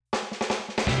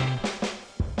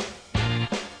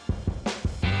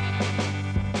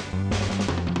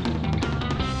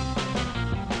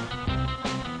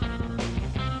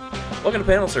Welcome to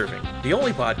Panel Surfing, the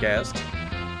only podcast,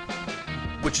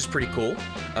 which is pretty cool.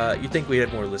 You'd think we'd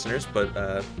have more listeners, but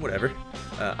whatever.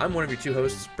 I'm one of your two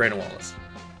hosts, Brandon Wallace.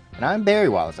 And I'm Barry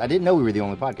Wallace. I didn't know we were the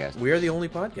only podcast. We are the only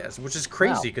podcast, which is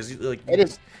crazy because It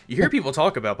is. You hear people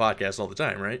talk about podcasts all the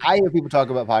time, right? I hear people talk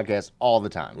about podcasts all the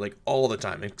time. Like all the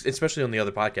time, especially on the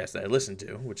other podcasts that I listen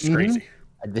to, which is crazy.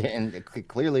 And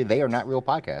clearly they are not real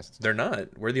podcasts. They're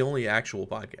not. We're the only actual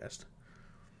podcast.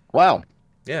 Wow.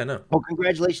 Yeah, no. Well,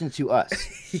 congratulations to us.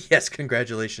 Yes,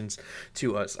 congratulations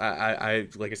to us. I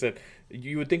like I said,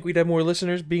 you would think we'd have more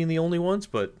listeners being the only ones,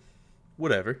 but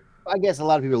whatever. I guess a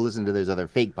lot of people listen to those other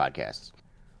fake podcasts.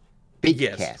 Fake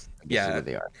Yes. casts. Yeah. Is what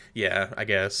they are. Yeah, I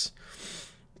guess.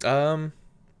 Well,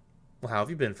 how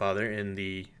have you been, Father, in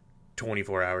the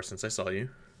 24 hours since I saw you?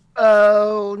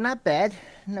 Oh, not bad.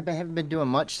 Not bad. I haven't been doing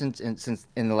much since in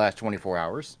the last 24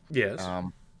 hours. Yes. I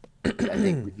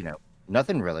think,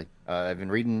 nothing really. I've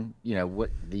been reading,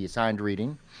 what the assigned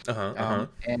reading.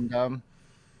 And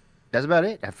that's about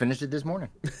it. I finished it this morning.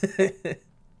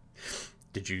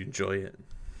 Did you enjoy it?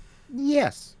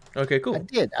 Yes. Okay, cool. I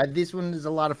did. This one is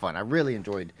a lot of fun. I really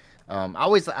enjoyed. I've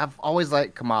always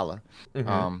liked Kamala.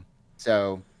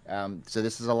 So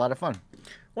this is a lot of fun.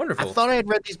 Wonderful. I thought I had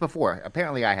read these before.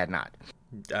 Apparently, I had not.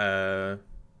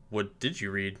 What did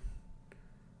you read?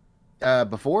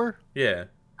 Before? Yeah.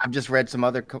 I've just read some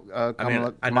other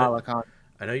Kamala Khan.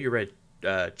 I know you read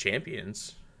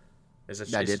Champions. I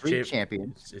did read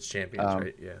Champions. It's Champions,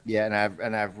 right? Yeah. Yeah,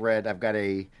 I've got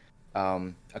a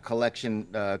collection,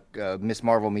 Miss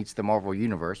Marvel meets the Marvel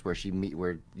Universe, where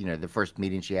the first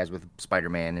meeting she has with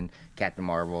Spider-Man and Captain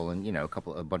Marvel and a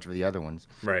bunch of the other ones.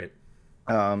 Right.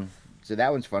 So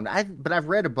that one's fun. But I've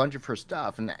read a bunch of her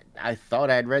stuff, and I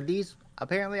thought I had read these.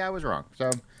 Apparently, I was wrong.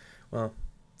 So, well,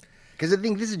 because I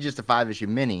think this is just a 5-issue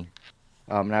mini,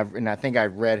 and I think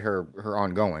I've read her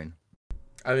ongoing.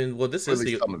 I mean, well, this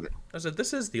is some of it. I said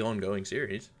this is the ongoing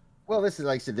series. Well, this is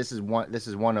like I said. This is one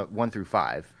through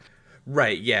 5.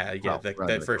 Right. Yeah. Yeah. Well,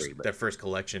 that first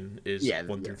collection is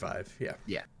 1 through 5. Yeah.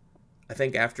 Yeah. I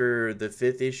think after the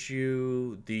 5th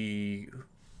issue, the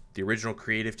original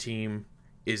creative team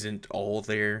isn't all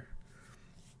there.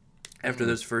 After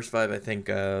those first 5, I think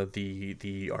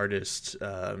the artist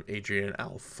Adrian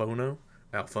Alphona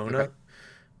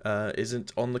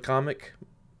isn't on the comic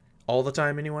all the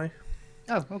time anyway.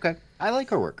 Oh, okay. I like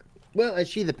her work. Well, is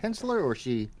she the penciler or is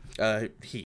she?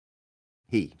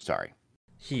 He. Sorry.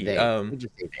 He. They.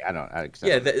 Just say they. I don't.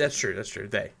 Yeah, that's true. That's true.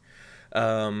 They. They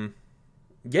are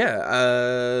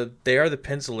the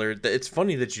penciler. It's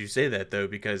funny that you say that though,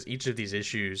 because each of these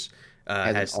issues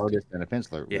has an artist and a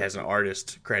penciler. It has an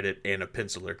artist credit and a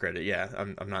penciler credit. Yeah,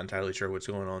 I'm not entirely sure what's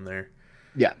going on there.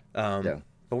 Yeah. But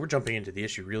we're jumping into the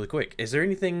issue really quick. Is there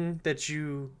anything that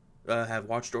you have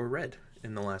watched or read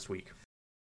in the last week?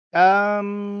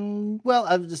 Well,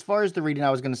 as far as the reading, I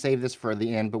was going to save this for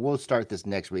the end, but we'll start this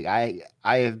next week. I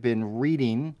have been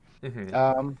reading.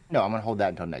 No, I'm going to hold that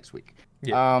until next week.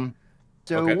 Yeah.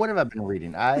 So what have I been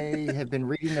reading? I have been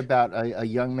reading about a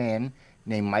young man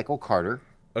named Michael Carter.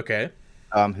 Okay.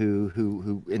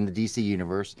 Who in the DC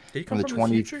universe? Did he come from the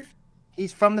future?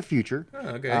 He's from the future. Oh,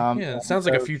 okay. Yeah, it sounds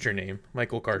like a future name,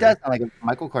 Michael Carter.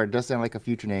 Michael Carter does sound like a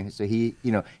future name. So he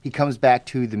comes back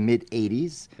to the mid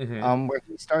 '80s, where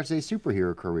he starts a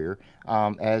superhero career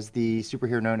as the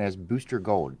superhero known as Booster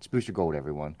Gold. It's Booster Gold,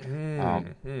 everyone.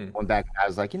 Went back. I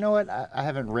was like, you know what? I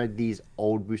haven't read these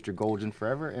old Booster Golds in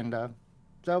forever, and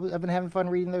so I've been having fun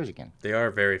reading those again. They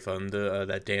are very fun.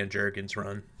 That Dan Jurgens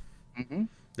run.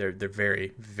 They're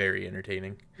very, very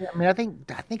entertaining. Yeah, I mean, I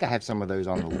think I have some of those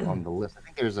on the list. I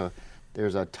think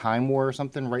there's a Time War or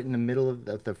something right in the middle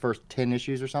of the first 10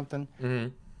 issues or something.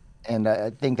 And I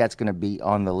think that's going to be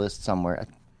on the list somewhere.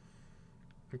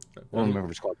 I don't remember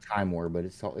if it's called Time War, but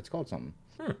it's called something.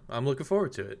 I'm looking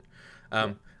forward to it.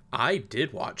 I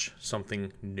did watch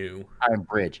something new. Time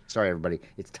Bridge. Sorry, everybody.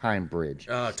 It's Time Bridge.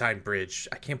 Time Bridge.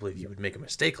 I can't believe you would make a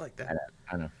mistake like that.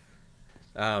 I know.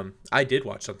 I did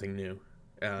watch something new.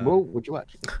 What'd you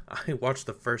watch? I watched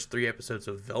the first 3 episodes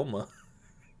of Velma.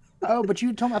 Oh, but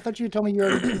I thought you told me you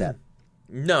already did that.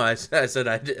 No, I said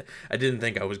I didn't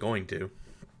think I was going to.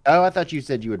 Oh, I thought you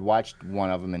said you had watched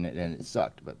one of them and it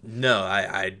sucked. But no,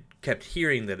 I kept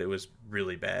hearing that it was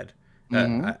really bad.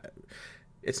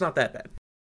 It's not that bad.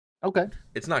 Okay.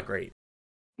 It's not great.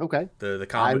 Okay. The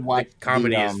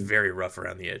comedy is very rough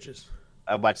around the edges.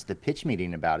 I watched the pitch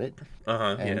meeting about it.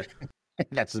 Yeah.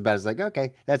 That's about as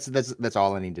okay. That's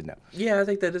all I need to know. Yeah, I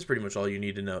think that is pretty much all you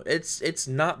need to know. It's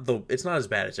not as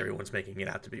bad as everyone's making it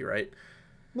out to be, right?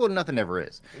 Well, nothing ever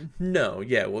is. No,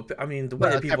 yeah. Well, I mean, the way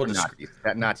Well, that except people for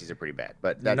just Nazis are pretty bad,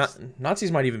 but that's Nazis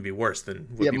might even be worse than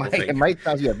what yeah, people it think. might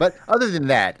sound yeah. But other than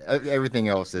that, everything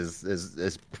else is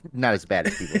not as bad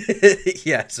as people.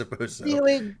 Yeah, I suppose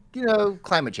so.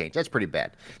 Climate change, that's pretty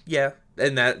bad. Yeah,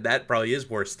 and that probably is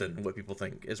worse than what people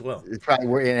think as well. It's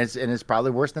probably and it's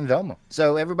probably worse than Velma.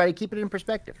 So everybody keep it in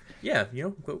perspective. Yeah,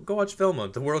 go watch Velma.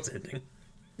 The world's ending.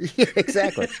 Yeah,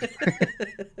 exactly.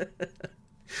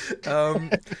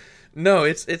 No,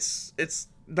 it's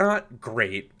not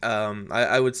great.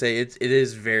 I would say it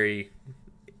is very.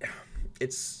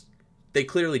 They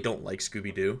clearly don't like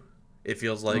Scooby-Doo. It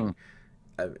feels like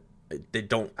they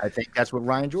don't. I think that's what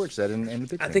Ryan George said in the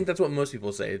picture. I think that's what most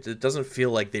people say. It doesn't feel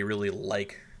like they really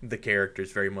like the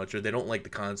characters very much, or they don't like the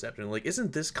concept. And like,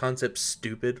 isn't this concept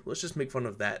stupid? Let's just make fun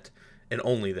of that and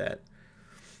only that.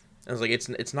 I was like,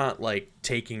 it's not like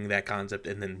taking that concept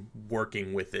and then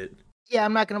working with it. Yeah,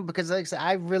 I'm not gonna because like I said,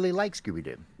 I really like Scooby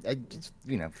Doo.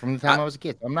 From the time I was a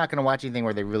kid, I'm not gonna watch anything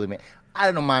where they really make. I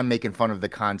don't mind making fun of the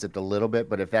concept a little bit,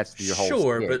 but if that's your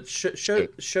whole but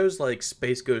shows like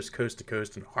Space Ghost Coast to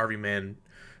Coast and Harvey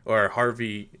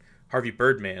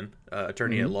Birdman,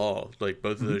 Attorney at Law, like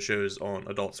both of those shows on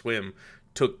Adult Swim,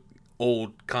 took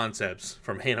old concepts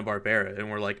from Hanna-Barbera and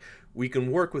were like, we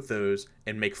can work with those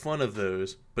and make fun of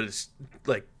those, but it's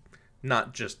like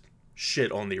not just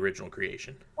shit on the original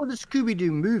creation. Well, the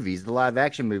Scooby-Doo movies, the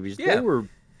live-action movies, they were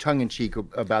tongue-in-cheek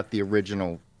about the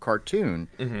original cartoon,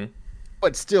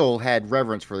 but still had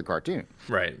reverence for the cartoon.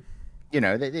 Right.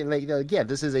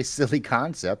 This is a silly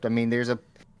concept. I mean, there's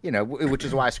which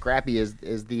is why Scrappy is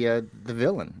the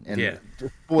villain. And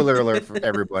spoiler alert for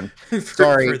everyone.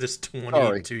 Sorry for this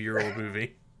 22-year-old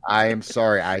movie. I am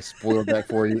sorry. I spoiled that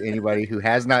for you. Anybody who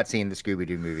has not seen the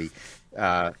Scooby-Doo movie,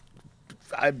 I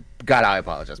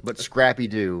apologize. But Scrappy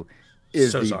Doo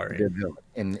is the villain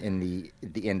in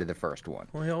the end of the first one.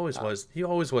 Well, he always was. He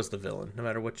always was the villain, no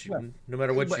matter what you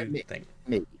think.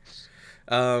 Maybe.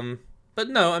 But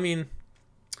no, I mean,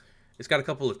 it's got a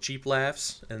couple of cheap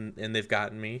laughs, and they've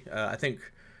gotten me. I think,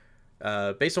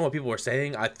 based on what people were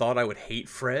saying, I thought I would hate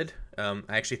Fred. I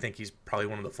actually think he's probably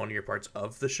one of the funnier parts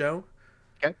of the show.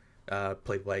 Okay.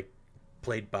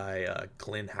 Played by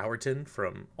Glenn Howerton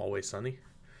from Always Sunny.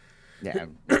 Yeah.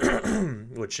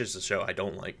 Which is a show I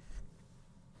don't like.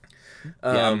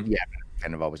 Kind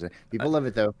of always. People love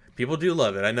it though. People do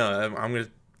love it. I know. I'm gonna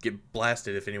get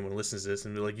blasted if anyone listens to this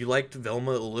and be like, "You liked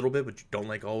Velma a little bit, but you don't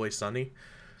like Always Sunny."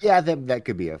 Yeah, that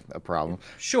could be a problem.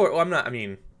 Sure. Well, I'm not. I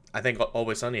mean, I think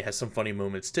Always Sunny has some funny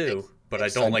moments too, but I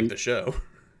don't like the show.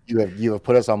 You have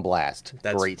put us on blast.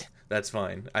 Great. That's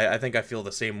fine. I think I feel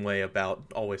the same way about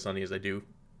Always Sunny as I do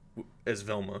as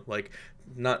Velma. Like,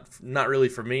 not really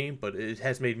for me, but it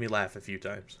has made me laugh a few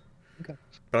times. Okay.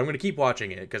 But I'm going to keep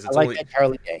watching it because it's that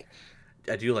Charlie Day.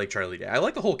 I do like Charlie Day. I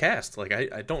like the whole cast. Like,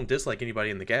 I don't dislike anybody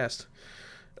in the cast.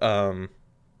 But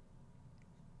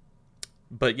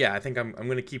yeah, I think I'm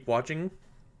going to keep watching.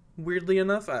 Weirdly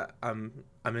enough, I'm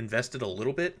invested a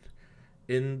little bit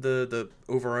in the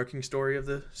overarching story of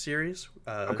the series.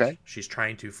 Okay. She's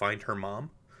trying to find her mom.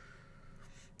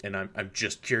 And I'm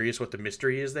just curious what the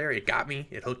mystery is there. It got me.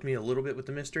 It hooked me a little bit with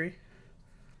the mystery.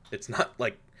 It's not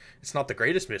the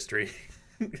greatest mystery.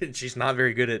 She's not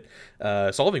very good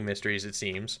at solving mysteries, it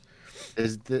seems.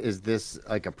 Is this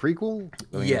like a prequel?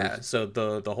 Yeah. So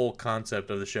the whole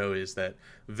concept of the show is that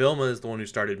Vilma is the one who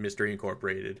started Mystery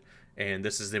Incorporated, and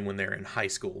this is them when they're in high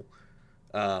school,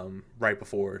 right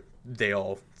before they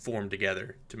all formed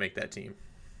together to make that team.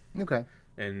 Okay.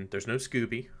 And there's no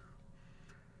Scooby.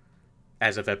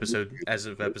 As of episode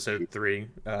 3,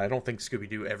 I don't think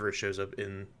Scooby-Doo ever shows up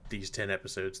in these 10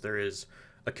 episodes. There is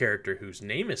a character whose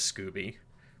name is Scooby,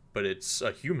 but it's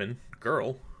a human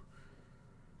girl.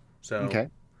 So,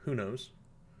 Who knows?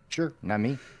 Sure, not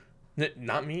me.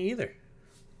 Not me either.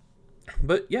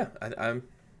 But yeah,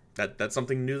 that's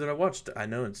something new that I watched. I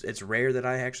know it's rare that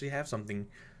I actually have something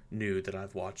new that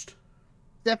I've watched.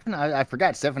 Stefan, I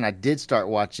forgot. Stefan, I did start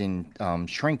watching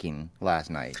Shrinking last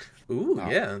night. Ooh,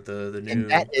 yeah, the new. And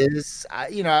that is,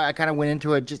 I kind of went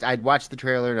into it. I'd watched the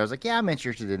trailer and I was like, yeah, I'm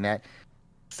interested in that.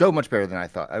 So much better than I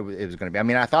thought it was going to be. I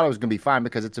mean, I thought it was going to be fine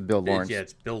because it's a Bill Lawrence. Yeah,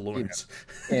 it's Bill Lawrence.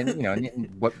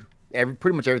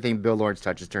 Pretty much everything Bill Lawrence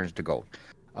touches turns to gold.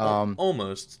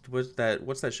 Almost. What's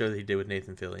that show that he did with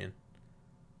Nathan Fillion?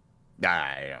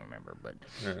 I don't remember, but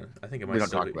I think it might. We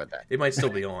don't talk about that. It might still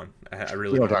be on. I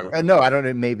really don't talk about. No, I don't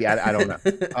know. Maybe I don't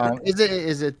know.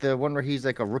 Is it the one where he's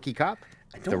like a rookie cop?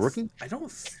 The rookie? I don't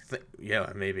think.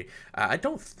 Yeah, maybe. I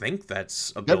don't think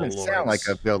that's a Bill Lawrence. Doesn't sound like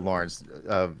a Bill Lawrence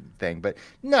thing, but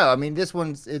no. I mean, this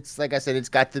one's. It's like I said. It's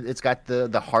got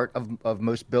the heart of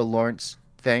most Bill Lawrence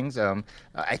things.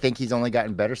 I think he's only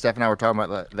gotten better. Steph and I were talking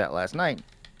about that last night.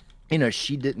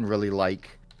 She didn't really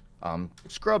like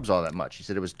Scrubs all that much. She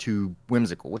said it was too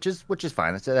whimsical, which is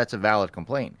fine. That's a valid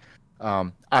complaint.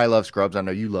 I love Scrubs. I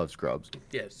know you love Scrubs.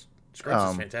 Yes,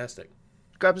 Scrubs is fantastic.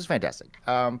 Scrubs is fantastic.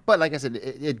 But like I said,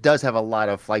 it does have a lot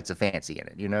of flights of fancy in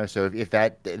it. So if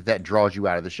that draws you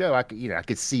out of the show, I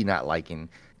could see not liking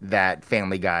that,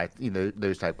 Family Guy,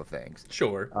 those type of things.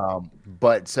 Sure.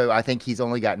 But so I think he's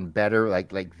only gotten better.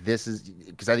 Like this is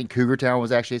because I think Cougar Town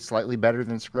was actually slightly better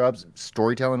than Scrubs,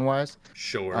 storytelling wise.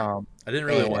 Sure. I didn't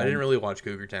really watch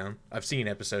Cougar Town. I've seen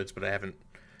episodes, but I haven't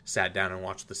sat down and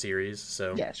watched the series.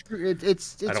 So yeah,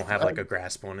 it's I don't have like a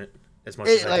grasp on it as much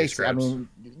as I do Scrubs. I mean,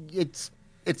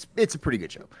 it's a pretty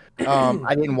good show.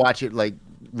 I didn't watch it like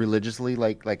religiously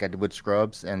like I did with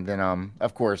Scrubs, and then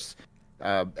of course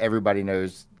everybody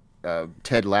knows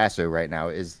Ted Lasso right now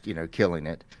is killing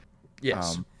it.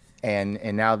 Yes. And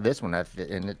now this one,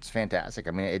 and it's fantastic.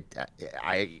 I mean,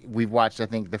 we've watched I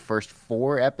think the first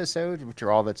 4 episodes, which are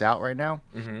all that's out right now.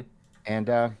 Mm-hmm.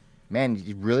 And man,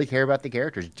 you really care about the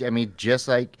characters. I mean, just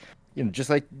like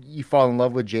you fall in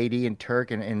love with JD and Turk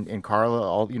and Carla,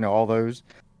 all those.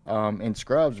 In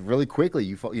Scrubs, really quickly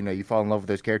you fall in love with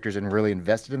those characters and really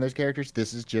invested in those characters.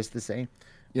 This is just the same.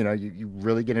 You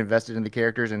really get invested in the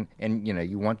characters and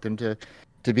you want them to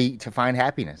find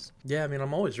happiness. Yeah, I mean,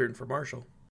 I'm always rooting for Marshall.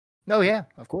 Oh yeah,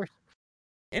 of course.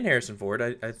 And Harrison Ford,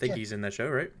 I think he's in that show,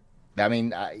 right? I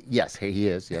mean, yes, he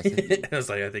is. Yes. I was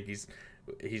like, I think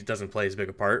he doesn't play as big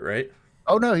a part, right?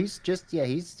 Oh no, he's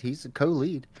a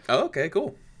co-lead. Oh, okay,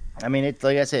 cool. I mean, it's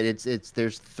like I said,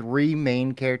 there's 3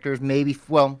 main characters, maybe.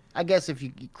 Well, I guess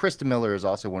Krista Miller is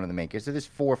also one of the main characters. So there's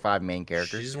 4 or 5 main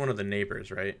characters. She's one of the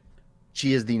neighbors, right?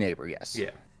 She is the neighbor, yes.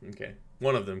 Yeah. Okay.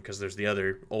 One of them, because there's the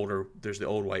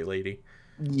old white lady.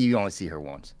 You only see her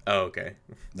once. Oh, okay.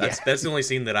 That's the only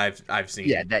scene that I've seen.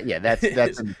 Yeah, that's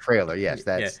in the trailer. Yes,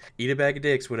 that's Eat a Bag of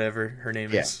Dicks, whatever her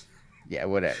name is. Yeah,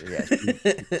 whatever. Yeah,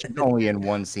 she's only in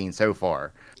one scene so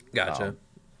far. Gotcha.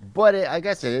 But I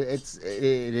guess it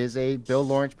is a Bill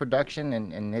Lawrence production,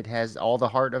 and it has all the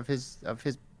heart of his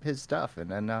stuff.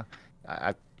 And then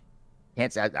I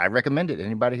can't say I recommend it.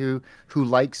 Anybody who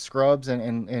likes Scrubs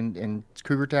and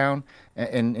Cougar Town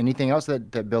and anything else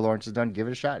that Bill Lawrence has done, give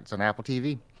it a shot. It's on Apple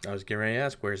TV. I was getting ready to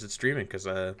ask, where is it streaming? Because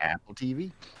Apple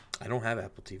TV. I don't have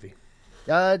Apple TV.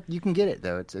 You can get it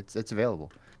though. It's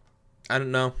available. I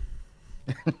don't know.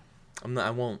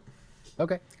 I won't.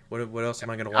 Okay. What else am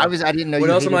I gonna watch? I didn't know. What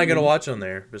else am I gonna watch on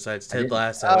there besides Ted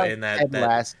Lasso and Ted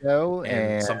Lasso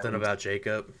and something about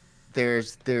Jacob?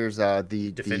 There's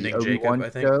the Defending the Jacob, Obi-Wan I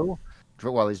think. show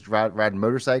while he's riding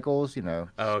motorcycles. Oh,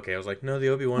 okay. I was like, no, the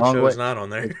Obi-Wan show is not on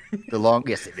there.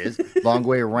 Yes, it is. Long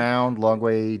way around, long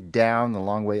way down, the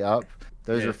long way up.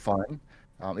 Those are fun.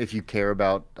 If you care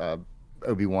about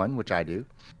Obi-Wan, which I do.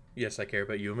 Yes, I care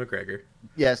about Ewan McGregor.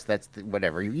 Yes, that's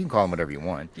whatever. You can call him whatever you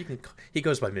want. He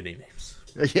goes by many names.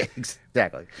 Yeah,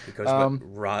 exactly. He goes by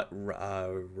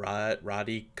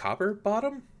Roddy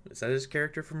Copperbottom? Is that his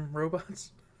character from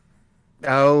Robots?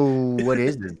 Oh, what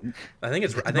is it? I think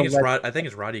it's Roddy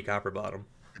Copperbottom.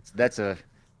 That's a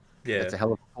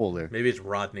hell of a pull there. Maybe it's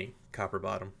Rodney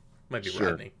Copperbottom. Might be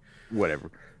Rodney.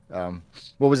 Whatever.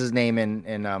 What was his name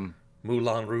in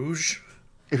Moulin Rouge?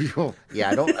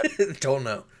 Yeah, I don't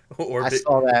know.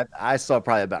 I saw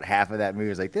probably about half of that movie. I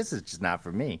was like, this is just not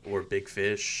for me. Or Big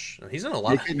Fish. He's in a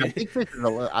lot. Big Fish.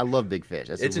 I love Big Fish.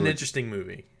 It's an interesting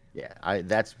movie. Yeah,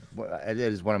 it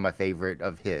is one of my favorite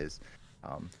of his.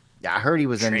 Yeah, I heard he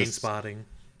was in Trainspotting.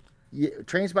 Yeah,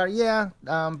 Trainspotting. Yeah,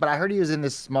 but I heard he was in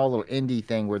this small little indie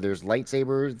thing where there's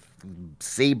lightsabers,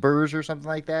 sabers, or something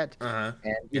like that.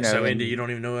 And so indie, you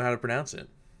don't even know how to pronounce it.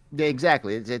 Yeah,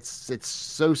 exactly. It's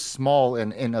so small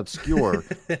and obscure.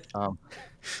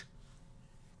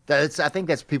 I think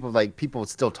that's people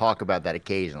still talk about that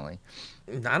occasionally.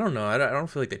 I don't know. I don't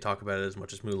feel like they talk about it as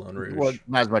much as Moulin Rouge. Well,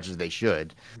 not as much as they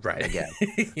should. Right. Again.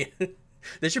 Yeah.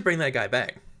 They should bring that guy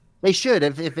back. They should,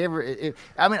 if ever. They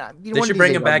should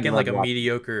bring him back in like a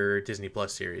mediocre Disney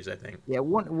Plus series, I think. Yeah,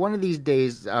 one of these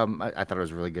days. I thought it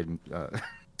was a really good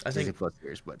Disney Plus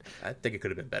series, but I think it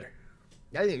could have been better.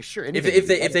 I think sure.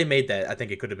 If they made that, I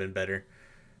think it could have been better.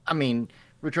 I mean,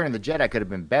 Return of the Jedi could have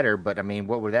been better, but I mean,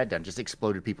 what would that done? Just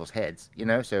exploded people's heads,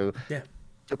 So yeah.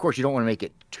 Of course, you don't want to make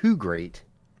it too great.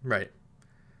 Right.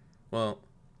 Well,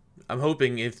 I'm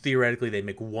hoping if theoretically they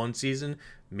make one season,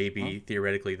 maybe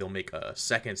theoretically they'll make a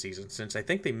second season, since I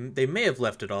think they may have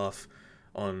left it off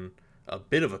on a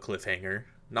bit of a cliffhanger.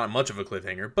 Not much of a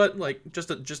cliffhanger, but like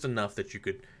just enough that you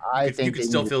could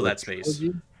still fill that space.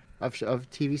 of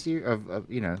TV series of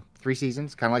 3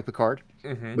 seasons, kind of like Picard,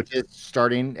 Mm-hmm. which is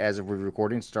starting as we're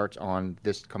recording, starts on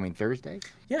this coming Thursday.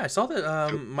 Yeah, I saw that.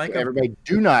 So Micah, everybody,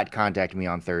 do not contact me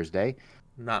on Thursday.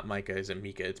 not Micah, isn't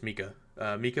Mika? It's Mika.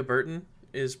 Mika Burton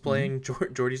is Mm-hmm. playing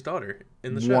Jordy's daughter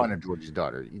in the show. One of George's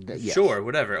daughter. Yes. Sure,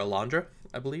 whatever. Alondra,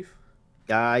 I believe.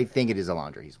 I think it is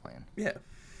Alondra he's playing. Yeah.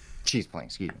 She's playing.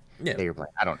 Excuse me. Yeah. They are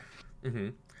playing. I don't know. Mm-hmm.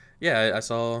 Yeah, I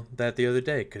saw that the other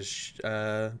day because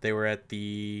they were at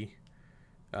the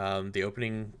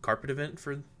opening carpet event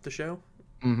for the show.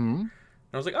 Mm-hmm. And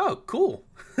I was like, oh, cool.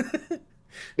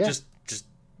 Yeah. Just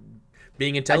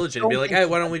being intelligent, be like, hey,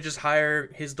 why don't we just hire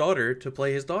his daughter to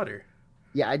play his daughter?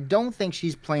 Yeah, I don't think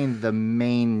she's playing the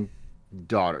main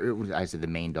daughter. I said the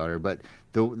main daughter, but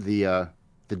the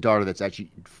daughter that's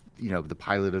actually, the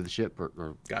pilot of the ship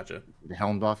or Gotcha. the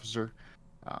helmed officer.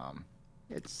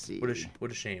 Let's see.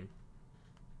 What a shame.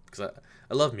 Because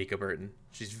I love Mika Burton.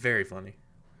 She's very funny.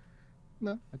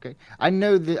 No, okay. I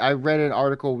know that I read an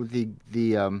article with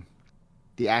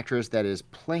the actress that is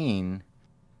playing,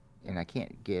 and I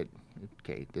can't get.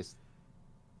 Okay, this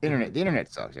internet. The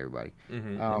internet sucks, everybody.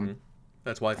 Mm-hmm.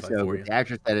 That's Wi-Fi So for you. the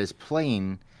actress that is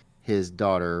playing his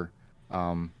daughter,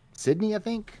 Sydney, I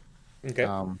think. Okay.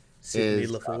 Sydney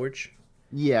is, LaForge.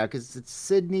 Yeah, because it's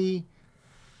Sydney,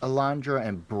 Alondra,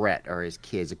 and Brett are his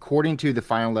kids, according to the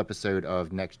final episode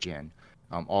of Next Gen.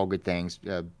 All good things.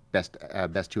 Best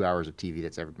 2 hours of TV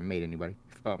that's ever been made. Anybody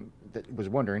that was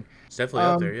wondering. It's definitely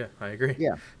up there. Yeah, I agree.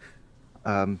 Yeah.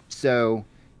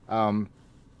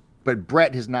 But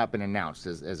Brett has not been announced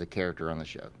as a character on the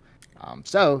show.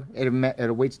 So it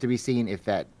awaits to be seen if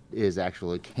that is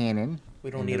actually canon.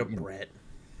 We don't need a Brett.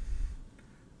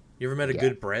 You ever met a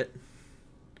good Brett?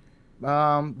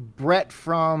 Brett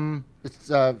from it's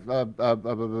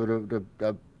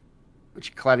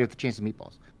Cloudy with a Chance of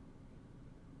Meatballs.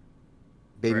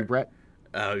 Baby Brett.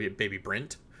 Baby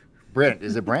Brent. Brent,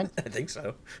 is it Brent? I think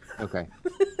so. Okay.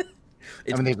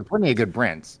 There's plenty of good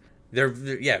Brents. They're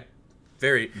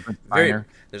very.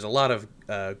 There's a lot of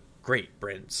great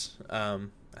Brents. I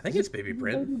think it's Baby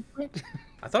Brent. Baby Brent?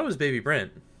 I thought it was Baby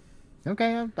Brent.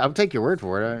 Okay, I'll take your word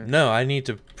for it. No, I need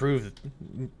to prove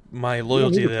my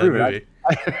loyalty to that movie.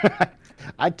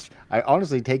 I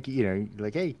honestly take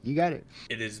like, hey, you got it.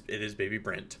 It is Baby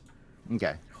Brent.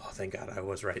 Okay. Oh, thank God I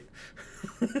was right.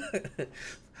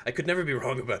 I could never be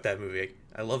wrong about that movie.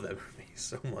 I love that movie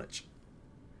so much.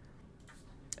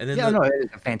 And then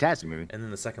it's a fantastic movie. And then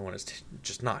the second one is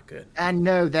just not good. I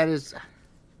know that is.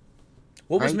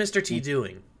 What was Mr. T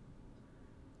doing?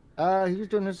 He was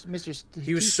doing this, Mr.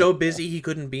 He was so busy he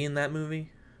couldn't be in that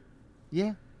movie.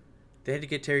 Yeah. They had to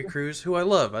get Terry Crews, who I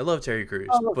love. I love Terry Crews,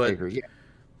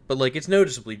 but like it's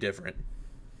noticeably different.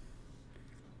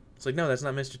 It's like, no, that's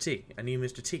not Mr. T. I need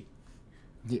Mr. T.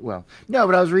 Yeah, well, no,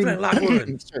 but I was reading.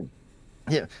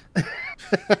 Yeah.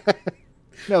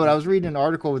 No, but I was reading an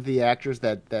article with the actress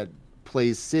that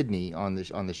plays Sydney on the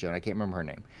show, and I can't remember her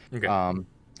name.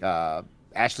 Okay.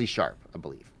 Ashley Sharp, I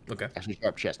believe. Okay. Ashley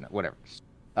Sharp Chestnut, whatever.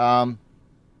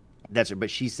 That's her.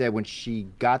 But she said when she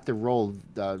got the role,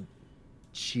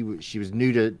 she was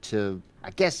new to I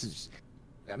guess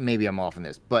maybe I'm off on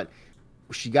this, but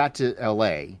she got to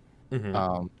L.A.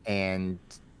 And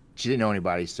she didn't know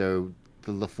anybody, so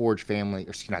the LaForge family,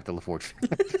 or not the LaForge,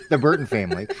 the Burton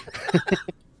family,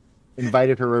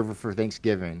 invited her over for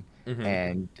Thanksgiving,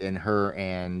 and her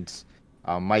and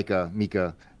Mika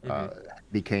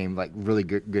became like really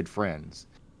good friends.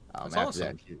 That's after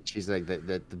awesome. that, she's like that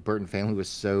the Burton family was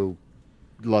so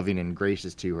loving and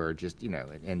gracious to her, just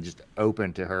and just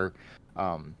open to her,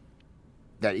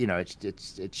 that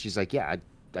it's she's like, yeah,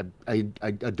 I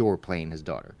adore playing his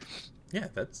daughter. Yeah,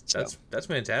 that's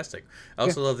fantastic. I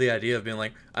also love the idea of being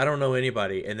like, I don't know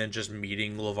anybody, and then just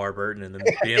meeting LeVar Burton, and then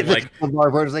being like,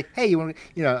 LeVar Burton's like, hey, you want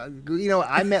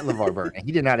I met LeVar Burton.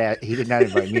 He did not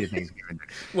invite me to Thanksgiving.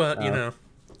 Well,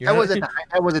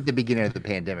 that was at the beginning of the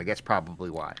pandemic. That's probably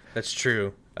why. That's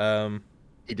true.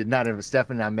 He did not have Steph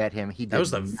and I met him. That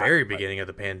was the very beginning of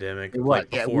the pandemic, was.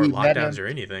 like before lockdowns or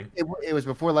anything. It was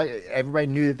before everybody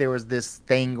knew that there was this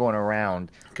thing going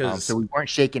around. So we weren't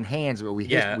shaking hands, but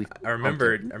I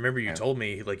remember you told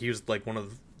me like he was like one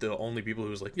of the only people who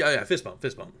was like, yeah, fist bump.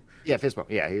 Yeah, fist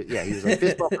bump. Yeah, he was like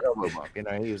fist bump or elbow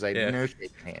bump. He was like no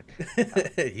shaking hand.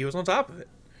 He was on top of it.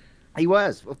 He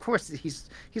was, of course. He's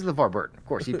LeVar Burton. Of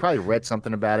course, he probably read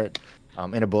something about it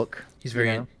in a book. He's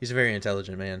a very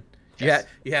intelligent man. Yes.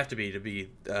 You have to be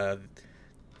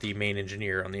the main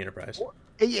engineer on the Enterprise. Well,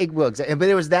 exactly. But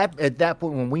it was at that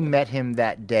point when we met him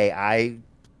that day. I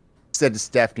said to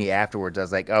Stephanie afterwards, I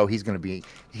was like, "Oh, he's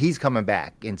coming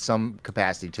back in some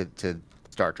capacity to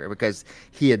Star Trek because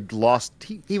he had lost.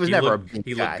 He was never a big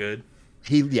he guy. looked good.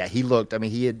 He looked. I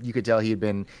mean, you could tell he had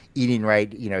been eating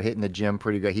right. Hitting the gym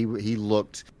pretty good. He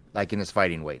looked like in his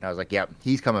fighting weight. And I was like, yeah,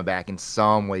 he's coming back in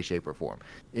some way, shape, or form.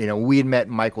 We had met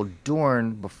Michael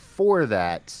Dorn before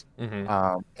that,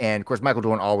 and of course, Michael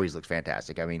Dorn always looks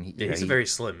fantastic. I mean, he's a very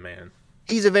slim man.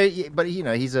 He's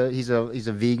he's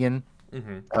a vegan.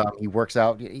 He works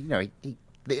out.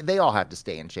 They all have to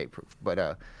stay in shape,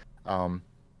 but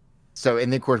so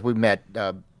and then of course we met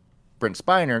Brent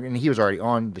Spiner, and he was already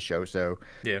on the show, so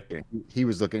yeah, he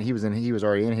was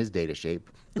already in his Data shape,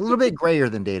 a little bit grayer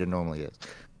than Data normally is.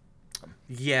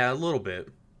 Yeah, a little bit.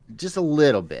 Just a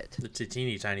little bit. It's a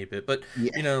teeny tiny bit, but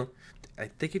yeah. I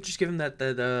think it just give him that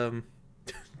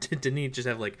didn't he just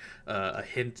have like a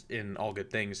hint in All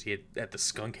Good Things? He had the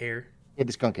skunk hair. He had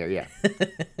the skunk hair, yeah.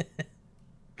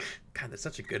 God, that's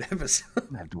such a good episode.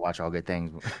 I have to watch All Good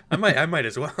Things. I might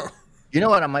as well. You know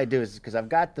what I might do is because I've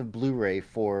got the Blu-ray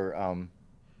for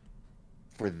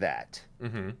that.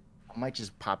 I might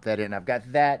just pop that in. I've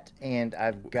got that, and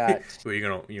I've got. Well,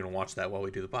 you're gonna watch that while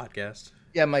we do the podcast.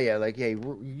 Yeah, like, hey,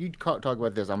 you talk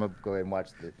about this. I'm gonna go ahead and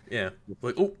watch the. Yeah,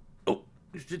 like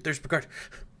there's Picard.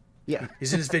 Yeah,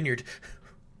 he's in his vineyard.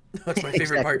 That's my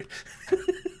favorite part.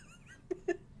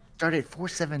 Start at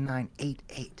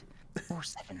 47988.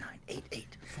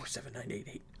 47988.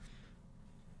 47988.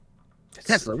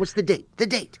 Tesla, what's the date? The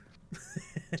date.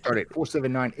 Start at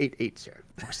 47988, sir.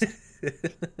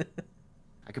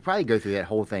 I could probably go through that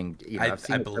whole thing. I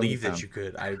believe that you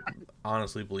could. I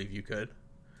honestly believe you could.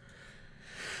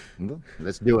 Well,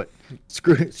 let's do it.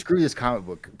 Screw this comic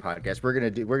book podcast. We're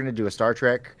gonna do a Star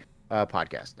Trek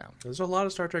podcast now. There's a lot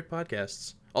of Star Trek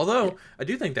podcasts. Although I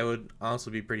do think that would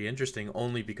honestly be pretty interesting,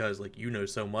 only because like you know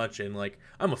so much, and like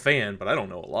I'm a fan, but I don't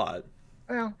know a lot.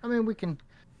 Well, I mean, we can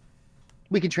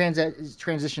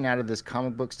transition out of this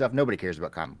comic book stuff. Nobody cares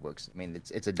about comic books. I mean,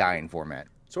 it's a dying format.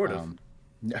 Sort of.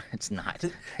 No, it's not.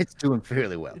 It's doing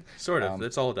fairly well. Sort of.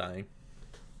 It's all dying.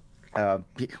 Well,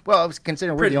 I was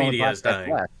considering we're the only podcast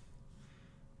left.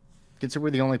 Consider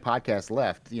we're the only podcast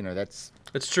left.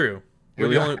 That's true. We're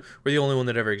the only one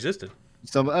that ever existed.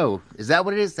 So, is that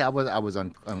what it is? I was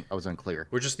unclear.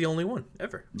 We're just the only one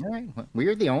ever. All right,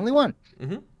 we're the only one.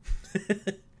 The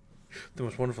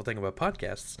most wonderful thing about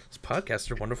podcasts is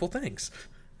podcasts are wonderful things.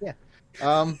 Yeah.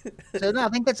 So no, I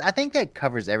think that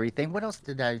covers everything. What else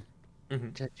did I?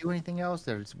 Did I do anything else?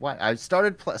 There's what I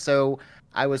started. So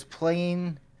I was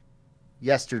playing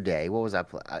yesterday. What was I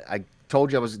playing? I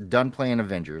told you I was done playing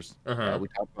Avengers. We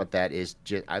talked about that.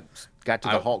 I got to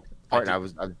the Hulk part.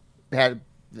 And I had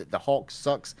the Hulk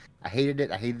sucks. I hated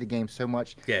it. I hated the game so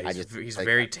much. Yeah, he's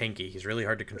very tanky. He's really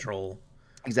hard to control.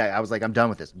 Exactly. I was like, I'm done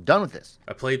with this. I'm done with this.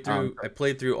 I played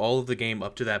through all of the game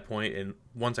up to that point, and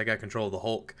once I got control of the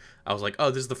Hulk, I was like,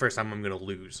 oh, this is the first time I'm going to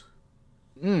lose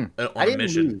on a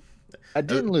mission. Lose. I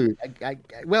didn't lose.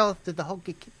 Well, did the Hulk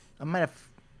get killed? He might have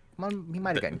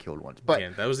gotten killed once.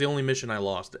 But that was the only mission I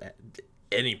lost at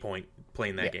any point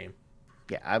playing that game.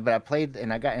 Yeah, but I played,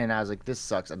 and I was like, this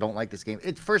sucks. I don't like this game.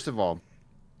 First of all,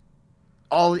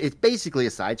 it's basically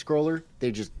a side scroller.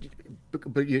 You're just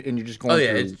going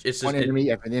through it's one enemy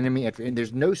after an enemy after, and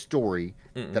there's no story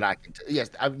that I can. Yes,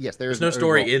 there's no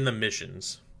story in the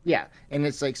missions. Yeah, and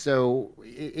it's like so.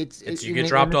 It's you get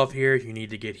dropped off here. You need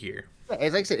to get here.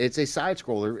 As I said, it's a side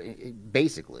scroller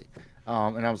basically.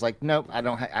 And I was like, nope, I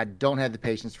don't have the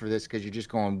patience for this because you're just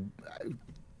going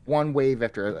one wave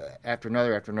after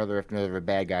another of a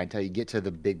bad guy until you get to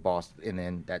the big boss, and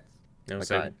then that's.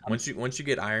 Once you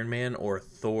get Iron Man or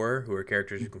Thor, who are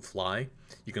characters who can fly,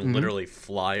 you can literally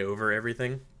fly over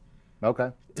everything. Okay.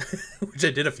 Which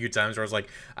I did a few times where I was like,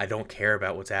 I don't care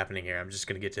about what's happening here. I'm just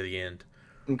gonna get to the end.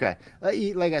 Okay.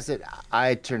 Like I said,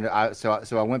 so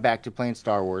I went back to playing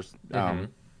Star Wars,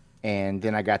 and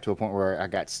then I got to a point where I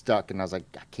got stuck, and I was like,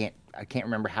 I can't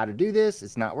remember how to do this.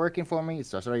 It's not working for me.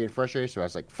 So I started getting frustrated. So I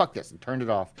was like, fuck this, and turned it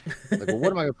off. Like, well,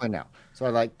 what am I gonna play now? So I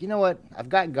was like, you know what? I've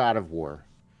got God of War.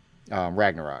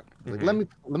 Ragnarok. Like, let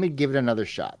me give it another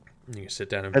shot. You can sit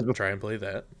down and try and play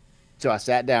that. So I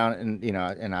sat down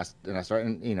and I started,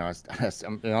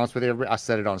 I'm being honest with you, I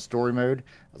set it on story mode.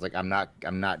 I was like, I'm not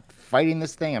fighting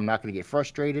this thing. I'm not going to get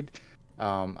frustrated.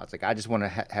 I was like, I just want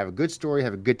to have a good story,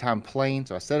 have a good time playing.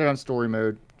 So I set it on story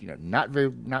mode. Not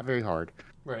very hard,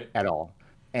 right, at all.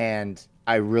 And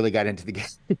I really got into the game.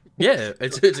 Yeah,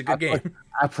 it's a good game.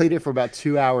 I played it for about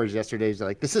 2 hours yesterday. So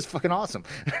like, this is fucking awesome.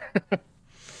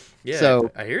 Yeah,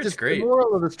 so I hear it's great. The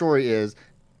moral of the story is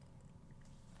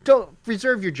don't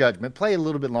reserve your judgment. Play a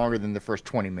little bit longer than the first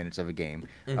 20 minutes of a game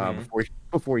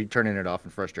before you turning it off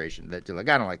in frustration. That you're like,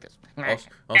 I don't like this.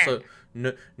 Also,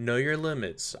 know your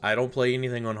limits. I don't play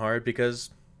anything on hard because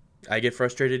I get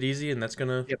frustrated easy, and that's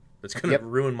gonna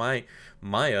ruin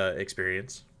my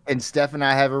experience. And Steph and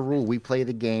I have a rule: we play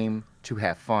the game to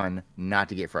have fun, not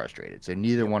to get frustrated. So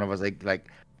neither one of us like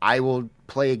I will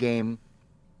play a game,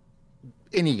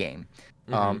 any game.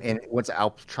 And once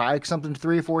I'll try something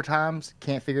 3 or 4 times,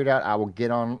 can't figure it out, I will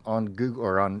get on Google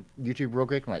or on YouTube real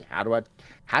quick. I'm like, how do I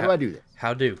do this?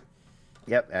 How do?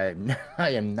 Yep, I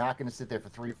am not going to sit there for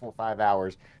 3, 4, 5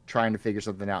 hours trying to figure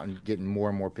something out and getting more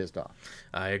and more pissed off.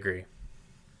 I agree.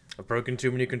 I've broken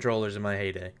too many controllers in my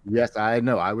heyday. Yes, I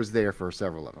know. I was there for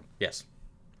several of them. Yes.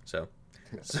 So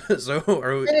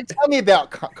are we... Tell me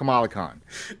about Kamala Khan.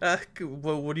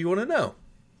 What do you want to know?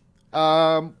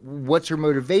 What's her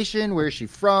motivation? Where is she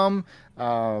from?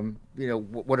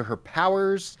 What are her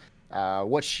powers?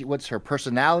 What's her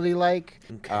personality like?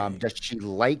 Okay. Does she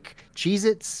like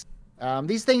Cheez-Its?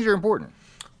 These things are important.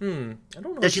 I don't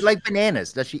know. Does she like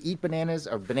bananas? Does she eat bananas?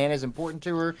 Are bananas important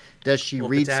to her? Does she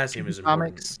read potassium is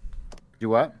comics? important. Do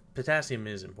what? Potassium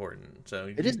is important. So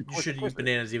you should use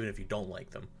bananas even if you don't like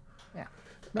them. Yeah.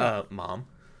 Mom.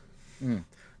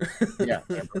 Yeah.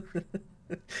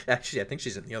 Actually, I think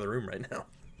she's in the other room right now.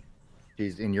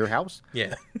 She's in your house?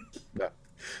 Yeah. Yeah.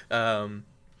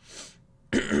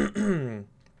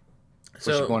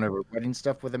 So Was she going over wedding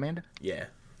stuff with Amanda? Yeah.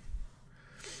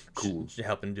 Cool. She's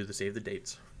helping do the save the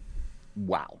dates.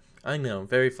 Wow. I know,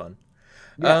 very fun.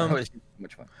 Yeah,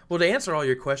 much fun. Well, to answer all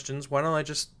your questions, why don't I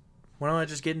just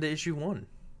get into issue 1?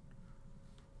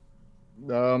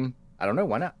 I don't know.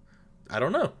 Why not? I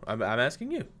don't know. I'm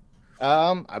asking you.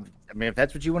 I mean, if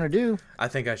that's what you want to do, I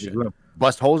think I should. You want to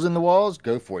bust holes in the walls?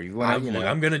 Go for it. You want to?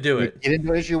 I'm gonna do it. Get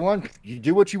into issue 1. You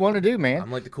do what you want to do, man.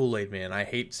 I'm like the Kool-Aid man. I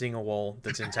hate seeing a wall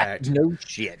that's intact. No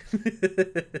shit.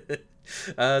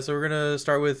 So we're gonna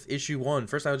start with issue 1.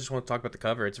 First, I just want to talk about the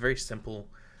cover. It's very simple.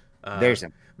 Very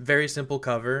simple. Very simple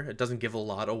cover. It doesn't give a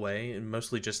lot away. It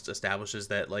mostly just establishes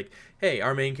that, like, hey,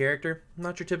 our main character,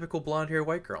 not your typical blonde-haired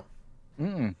white girl.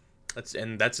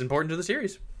 That's important to the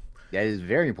series. That is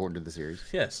very important to the series.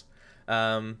 Yes.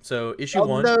 So issue 1.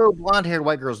 Although blonde-haired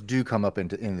white girls do come up in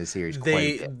the series.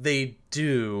 They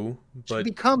do, but she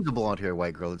becomes a blonde-haired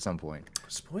white girl at some point.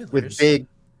 Spoilers. With big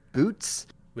boots.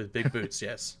 With big boots,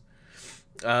 yes.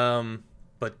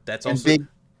 But that's and also big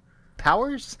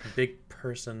powers. Big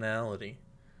personality.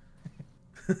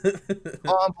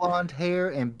 Blonde hair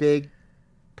and big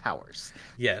powers.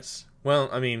 Yes. Well,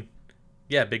 I mean,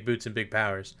 yeah, big boots and big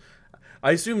powers.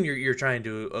 I assume you're trying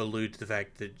to allude to the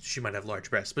fact that she might have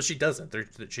large breasts, but she doesn't.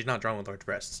 She's not drawn with large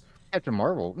breasts. Captain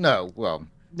Marvel? No. Well,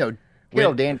 no.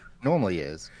 Carol Danvers normally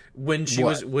is. When she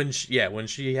was Miss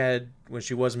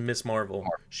Marvel,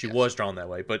 she was drawn that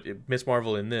way. But Miss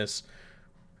Marvel in this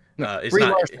is Brie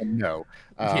not. Larson, no.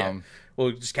 Yeah.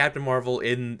 Well, just Captain Marvel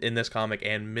in this comic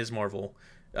and Ms. Marvel,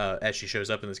 as she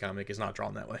shows up in this comic, is not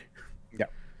drawn that way. Yeah.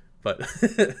 But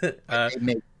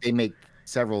they make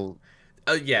several.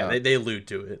 They allude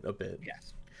to it a bit.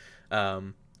 Yes.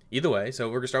 Either way, so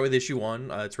we're gonna start with issue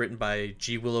 1. It's written by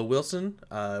Willow Wilson,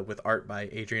 with art by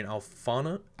Adrian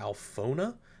Alphona. I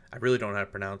really don't know how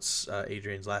to pronounce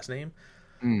Adrian's last name.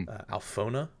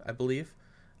 Alphona, I believe.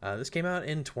 This came out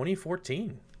in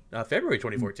 2014, February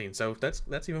 2014. So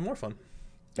that's even more fun.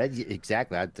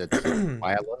 Exactly. That's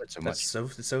why I love it so much.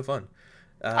 It's so fun.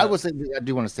 I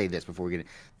do want to say this before we get in.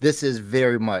 This is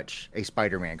very much a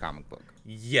Spider-Man comic book.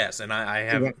 Yes, and I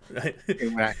have.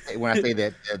 when I say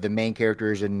that the main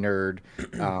character is a nerd,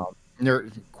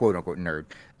 quote unquote nerd.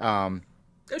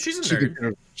 She's a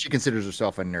nerd. She considers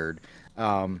herself a nerd.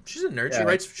 She's a nerd.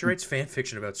 She writes fan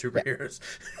fiction about superheroes.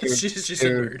 She's a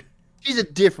nerd. She's a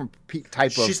different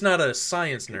type of. She's not a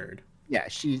science nerd. Yeah,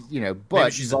 she's but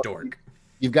maybe she's a dork.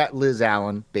 You've got Liz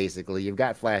Allen, basically. You've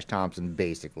got Flash Thompson,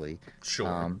 basically.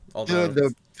 Sure. Although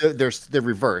they're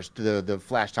reversed. The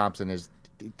Flash Thompson is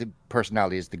the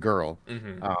personality is the girl.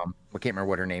 Mm-hmm. I can't remember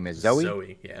what her name is. Zoe.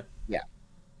 Zoe, yeah. Yeah.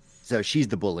 So she's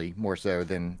the bully more so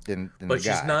than but the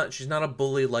guy. She's not a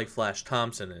bully like Flash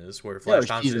Thompson is, where Flash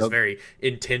Thompson is very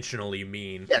intentionally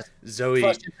mean. Yes.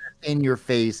 Zoe in your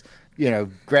face,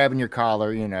 grabbing your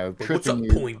collar, what's up,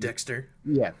 Poindexter?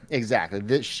 Yeah,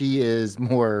 exactly. She is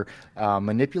more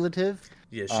manipulative.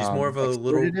 Yeah, she's more of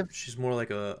a she's more like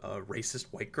a racist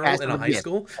white girl in a high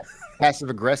school.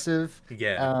 Passive aggressive.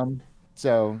 Yeah.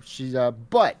 So she's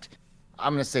but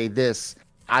I'm gonna say this.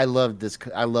 I love this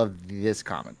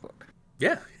comic book.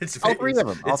 Yeah, it's all three of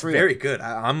them. It's very good.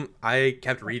 I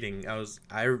kept reading. Also,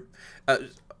 I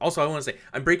want to say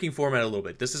I'm breaking format a little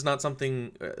bit. This is not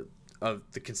something.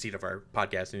 the conceit of our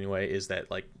podcast anyway is that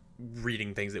like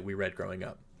reading things that we read growing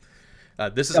up.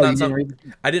 This is not something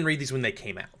I didn't read these when they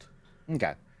came out.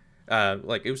 Okay.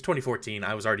 Like it was 2014.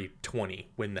 I was already 20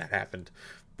 when that happened.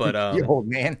 But you old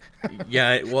man.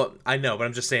 yeah, well, I know, but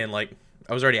I'm just saying like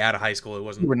I was already out of high school. It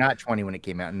wasn't. You were not 20 when it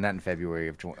came out, and not in February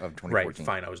of 2014. Right.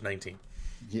 Fine. I was 19.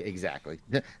 Yeah, exactly.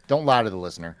 Don't lie to the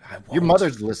listener. Your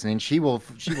mother's listening. She will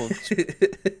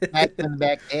smack in the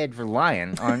back head for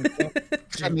lying.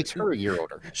 That makes her a year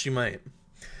older. She might.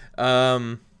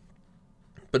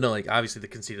 But no, like obviously the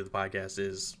conceit of the podcast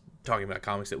is talking about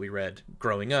comics that we read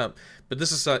growing up. But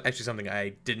this is actually something I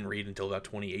didn't read until about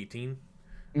 2018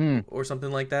 or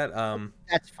something like that.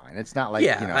 That's fine. It's not like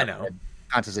I know.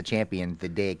 Contest of Champion the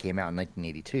day it came out in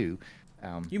 1982.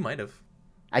 You might have.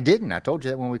 I didn't. I told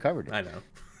you that when we covered it. I know.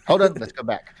 Hold on. Let's go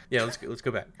back. Yeah, let's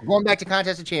go back. We're going back to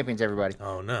Contest of Champions, everybody.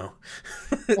 Oh no.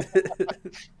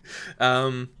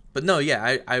 But no,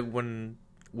 yeah. I when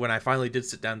I finally did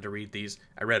sit down to read these,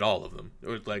 I read all of them. It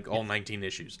was like all 19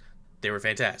 issues. They were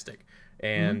fantastic.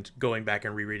 And going back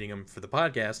and rereading them for the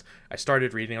podcast, I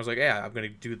started reading. I was like, yeah, I'm gonna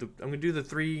do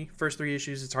the first three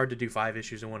issues. It's hard to do 5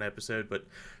 issues in one episode, but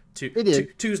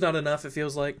two's not enough. It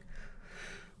feels like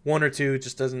 1 or 2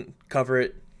 just doesn't cover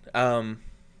it.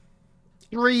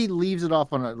 3 leaves it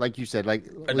off on like you said, leaves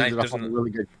it off on a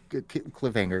really good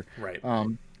cliffhanger. Right.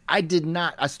 I did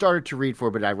not. I started to read 4,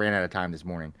 but I ran out of time this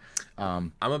morning.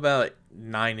 I'm about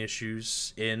 9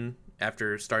 issues in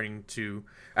after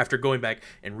going back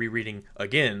and rereading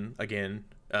again,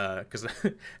 because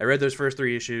I read those first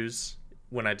 3 issues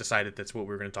when I decided that's what we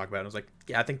were going to talk about. And I was like,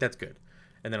 yeah, I think that's good.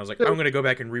 And then I was like, I'm going to go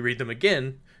back and reread them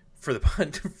again for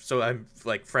the so I'm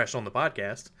like fresh on the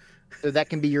podcast. So that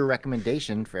can be your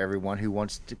recommendation for everyone who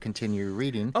wants to continue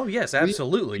reading. Oh yes,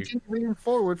 absolutely. Continue reading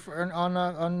forward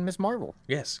on Miss Marvel.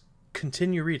 Yes,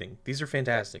 continue reading. These are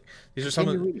fantastic. These are some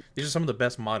of the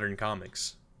best modern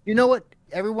comics. You know what?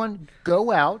 Everyone,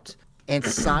 go out and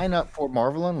sign up for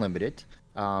Marvel Unlimited,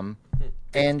 and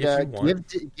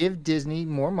give Disney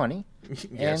more money.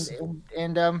 Yes.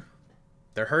 And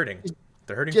they're hurting.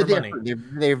 They're hurting for money.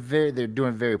 They're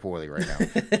doing very poorly right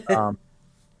now.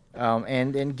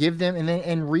 And give them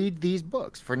and read these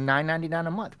books for $9.99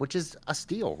 a month, which is a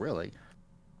steal, really.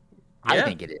 Yeah. I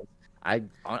think it is. I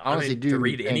honestly do. To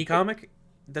read any comic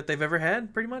that they've ever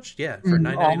had, pretty much, yeah, for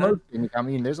 $9.99. I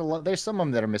mean, there's some of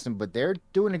them that are missing, but they're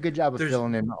doing a good job of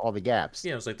filling in all the gaps.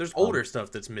 Yeah, it's like there's older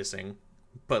stuff that's missing,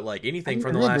 but like anything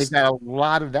from the last. They've got a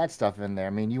lot of that stuff in there.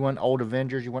 I mean, you want old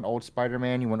Avengers, you want old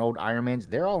Spider-Man, you want old Iron Mans.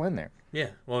 They're all in there.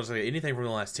 Yeah, well, it's like anything from the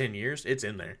last 10 years, it's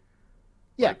in there.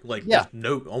 Yeah,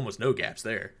 there's almost no gaps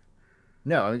there.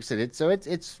 No, like I said,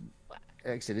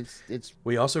 it's.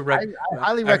 We also I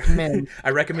highly recommend. I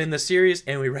recommend the series,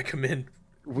 and we recommend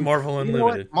Marvel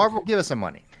Unlimited. Marvel, give us some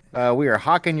money. We are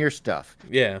hawking your stuff.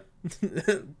 Yeah,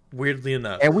 weirdly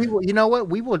enough. And we will. You know what?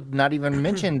 We will not even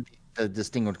mention the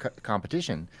distinguished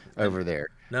competition over there.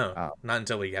 No, not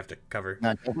until we have to cover.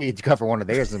 Not until we have to cover one of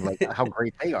theirs and like how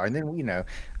great they are, and then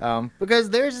because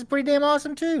theirs is pretty damn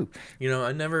awesome too.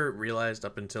 I never realized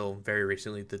up until very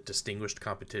recently that distinguished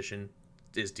competition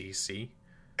is DC.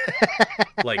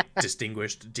 Like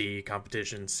distinguished D,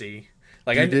 competition C.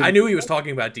 Like I knew he was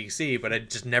talking about DC, but I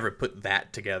just never put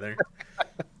that together.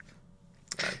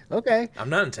 Okay. I'm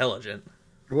not intelligent.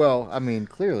 Well, I mean,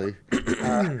 clearly.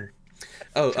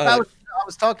 I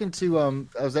was talking to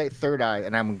I was at Third Eye,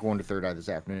 and I'm going to Third Eye this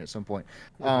afternoon at some point.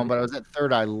 But I was at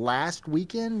Third Eye last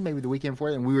weekend, maybe the weekend before,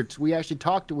 and we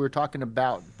were talking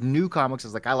about new comics. I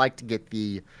was like, I like to get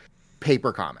the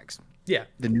paper comics. Yeah.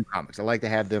 The new comics. I like to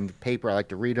have them paper. I like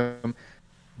to read them.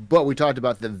 But we talked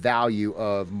about the value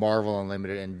of Marvel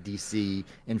Unlimited and DC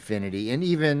Infinity, and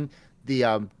even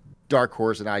the Dark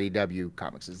Horse and IDW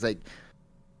comics. It's like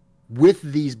with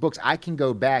these books, I can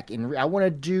go back and I want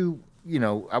to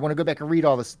go back and read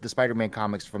all the Spider-Man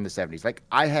comics from the 70s. Like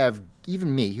I have,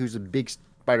 even me, who's a big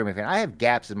Spider-Man fan, I have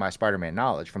gaps in my Spider-Man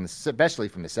knowledge especially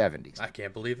from the 70s. I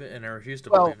can't believe it, and I refuse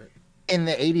to believe it. In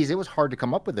the 80s, it was hard to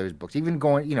come up with those books. Even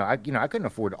going, I couldn't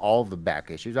afford all the back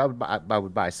issues. I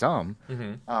would buy some.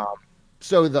 Mm-hmm.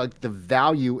 So the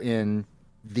value in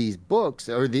these books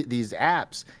or these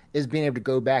apps is being able to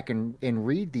go back and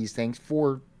read these things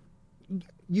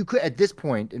you could, at this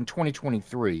point in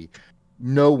 2023,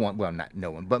 not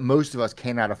no one, but most of us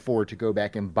cannot afford to go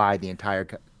back and buy the entire,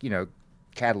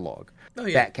 catalog. Oh,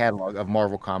 yeah. That catalog of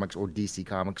Marvel Comics or DC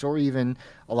Comics or even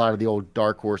a lot of the old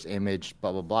Dark Horse, Image,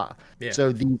 blah, blah, blah. Yeah.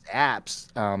 So these apps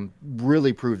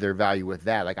really prove their value with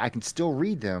that. Like I can still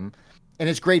read them And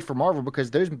it's great for Marvel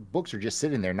because those books are just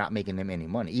sitting there not making them any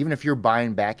money. Even if you're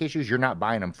buying back issues, you're not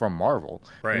buying them from Marvel.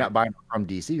 Right. You're not buying them from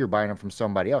DC. You're buying them from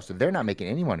somebody else. So they're not making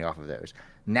any money off of those.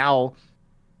 Now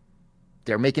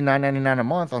they're making $9.99 a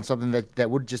month on something that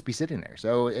would just be sitting there.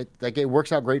 So it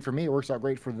works out great for me. It works out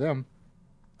great for them.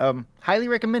 Highly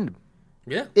recommended.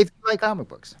 Yeah. If you like comic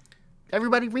books.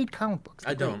 Everybody read comic books.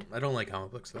 I don't like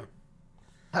comic books, though.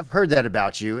 I've heard that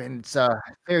about you, and it's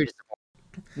very disappointing.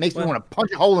 Makes me want to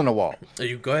punch a hole in the wall.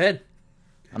 You go ahead.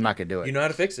 I'm not going to do it. You know how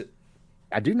to fix it.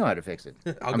 I do know how to fix it.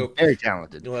 I'm very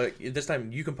talented. Well, this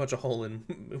time you can punch a hole in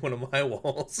one of my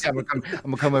walls. I'm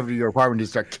gonna come over to your apartment and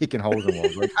start kicking holes in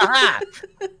walls. Like, aha!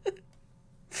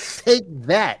 Take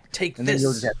that. Take and this. Then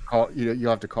you'll just have to call. You'll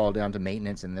have to call down to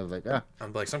maintenance, and they're like, "Oh,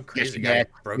 I'm like some crazy your guy.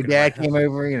 Your dad came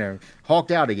over,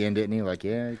 hulked out again, didn't he?" Like,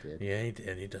 yeah, he did. Yeah, he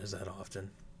did. He does that often.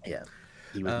 Yeah,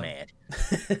 he was mad.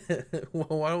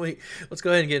 Well, why don't let's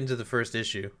go ahead and get into the first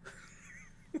issue.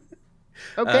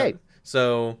 Okay.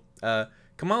 So,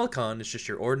 Kamala Khan is just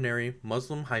your ordinary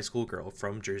Muslim high school girl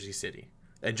from Jersey City.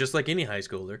 And just like any high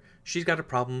schooler, she's got a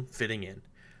problem fitting in.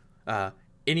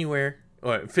 Anywhere,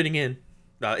 it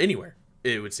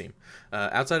would seem.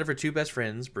 Outside of her two best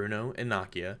friends, Bruno and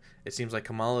Nakia, it seems like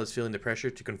Kamala is feeling the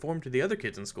pressure to conform to the other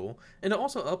kids in school and to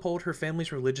also uphold her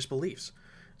family's religious beliefs.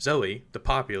 Zoe, the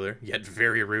popular, yet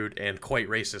very rude and quite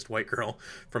racist white girl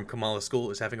from Kamala's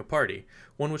school, is having a party,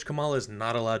 one which Kamala is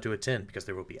not allowed to attend because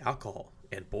there will be alcohol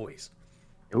and boys.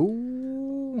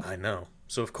 Ooh. I know.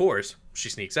 So, of course, she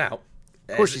sneaks out.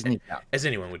 Of course she sneaks out. As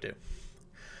anyone would do.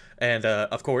 And,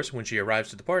 of course, when she arrives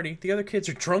to the party, the other kids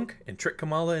are drunk and trick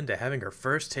Kamala into having her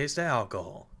first taste of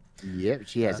alcohol. Yep,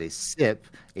 she has a sip.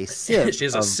 She has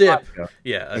a sip. Vodka.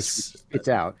 Yeah, it's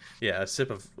out. Yeah, a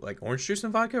sip of like orange juice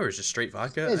and vodka, or is it just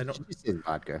vodka? It's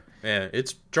vodka. Yeah,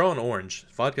 it's drawn orange.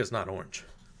 Vodka's not orange.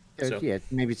 So, yeah,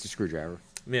 maybe it's a screwdriver.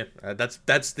 Yeah,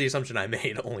 that's the assumption I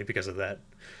made only because of that.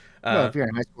 Well, if you're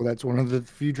in high school, that's one of the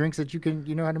few drinks that you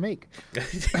know how to make.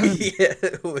 yeah,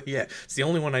 it's the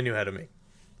only one I knew how to make.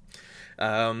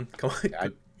 Come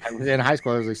on. In high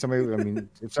school, I was like,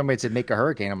 if somebody said make a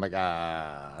hurricane, I'm like,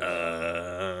 I'm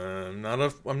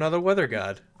not a weather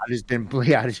god. I just didn't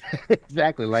believe.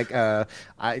 Exactly. Like, I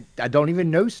don't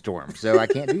even know storm, so I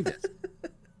can't do this.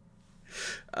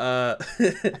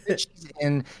 She's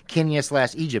in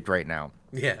Kenya/Egypt right now.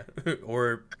 Yeah,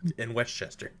 or in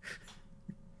Westchester.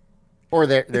 Or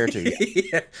there too.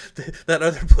 Yeah, that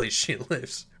other place she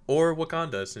lives. Or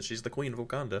Wakanda, since she's the queen of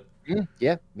Wakanda.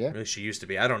 Yeah. She used to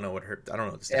be. I don't know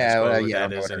the status quo of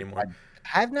that is anymore. I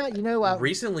have not,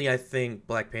 recently, I think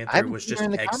Black Panther was just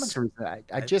in the comics recently.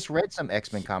 I just read some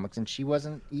X-Men comics, and she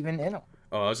wasn't even in them.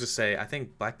 Oh, I was just say, I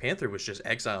think Black Panther was just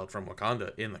exiled from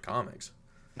Wakanda in the comics.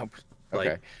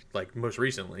 Okay. Like most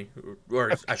recently,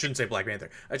 or I shouldn't say Black Panther.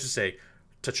 I should say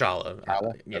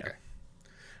T'Challa. Yeah. Okay.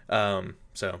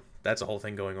 So that's a whole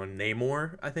thing going on.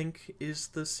 Namor, I think, is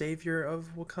the savior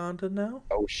of Wakanda now.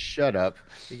 Oh, shut up.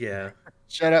 Yeah.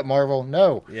 Shut up, Marvel.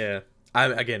 No. Yeah.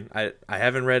 I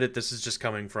haven't read it. This is just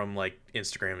coming from like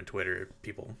Instagram and Twitter.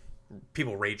 People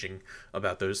raging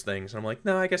about those things. And I'm like,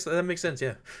 no, I guess that makes sense.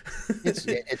 Yeah. it's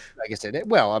like I said.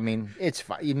 It's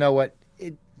fine. You know what?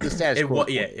 The status quo.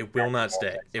 It will not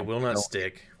stay. It will not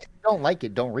stick. If you don't like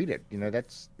it, don't read it.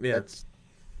 That's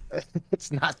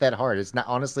it's not that hard. It's not,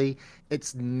 honestly,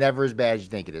 it's never as bad as you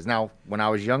think it is. Now, when I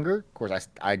was younger, of course,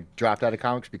 I dropped out of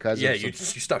comics because you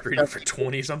stopped reading for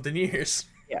 20 something years.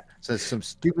 Yeah, so some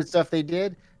stupid stuff they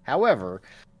did. However,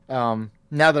 now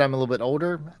that I'm a little bit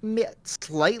older,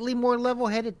 slightly more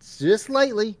level-headed, just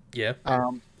slightly. Yeah.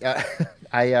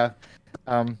 I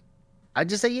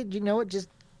just say, you know what, just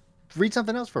read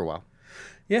something else for a while.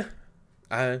 Yeah.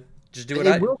 Just do what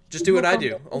I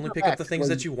do. Only pick up the things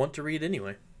that you want to read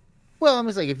anyway. Well, I'm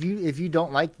just like, if you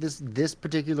don't like this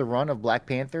particular run of Black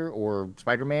Panther or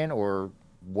Spider-Man or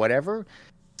whatever,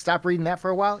 stop reading that for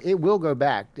a while. It will go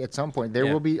back at some point. There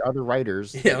will be other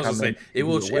writers. Yeah, I was gonna say it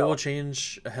will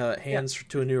change hands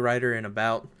to a new writer in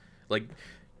about like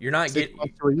you're not 6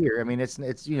 months to a year. I mean, it's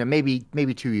maybe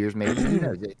 2 years, maybe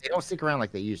they don't stick around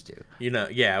like they used to.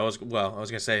 I was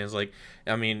gonna say it's like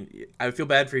I mean I feel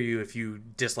bad for you if you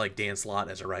dislike Dan Slott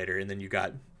as a writer and then you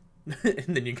got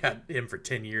him for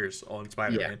 10 years on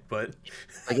Spider-Man. But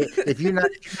like if you're not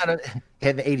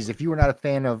in the 80s, if you were not a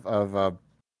fan of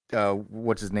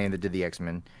what's his name that did the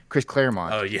X-Men, Chris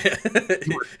Claremont. Oh yeah,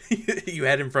 you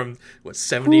had him from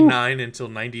 79 until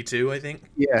 92, I think.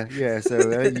 Yeah. So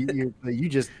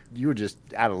you were just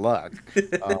out of luck.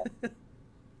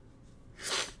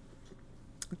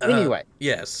 Anyway,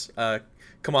 yes.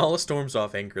 Kamala storms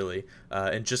off angrily,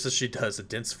 and just as she does, a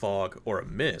dense fog, or a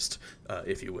mist,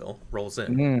 if you will, rolls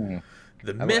in.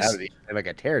 The That would mist. be like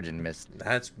a Terrigen mist.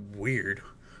 That's weird.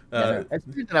 It's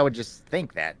weird that I would just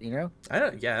think that, you know? I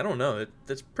don't know.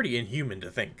 That's pretty inhuman to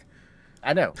think.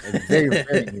 I know. It's very,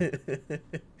 very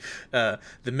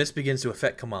The mist begins to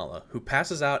affect Kamala, who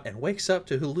passes out and wakes up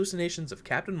to hallucinations of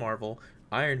Captain Marvel,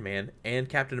 Iron Man, and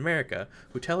Captain America,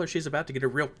 who tell her she's about to get a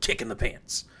real kick in the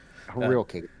pants. a real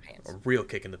kick in the pants. A real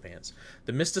kick in the pants.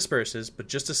 The mist disperses, but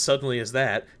just as suddenly as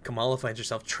that, Kamala finds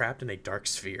herself trapped in a dark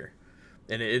sphere.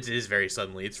 And it is very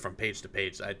suddenly. It's from page to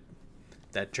page.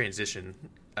 That transition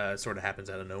sort of happens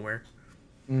out of nowhere.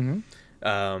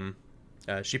 Mm-hmm.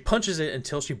 She punches it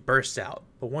until she bursts out.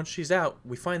 But once she's out,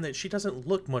 we find that she doesn't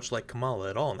look much like Kamala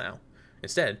at all now.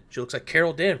 Instead, she looks like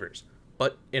Carol Danvers,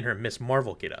 but in her Miss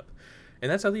Marvel getup.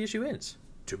 And that's how the issue ends.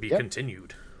 To be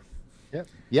continued.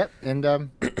 Yep. And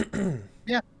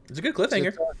yeah, it's a good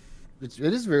cliffhanger. It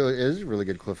is a really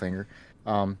good cliffhanger.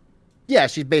 Yeah,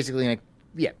 she's basically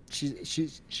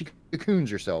she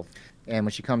cocoons herself, and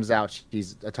when she comes out,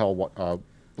 she's a tall,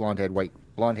 blonde-haired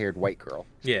white girl.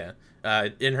 Yeah.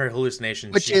 In her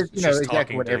hallucinations, which is she's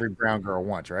exactly what every brown girl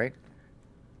wants, right?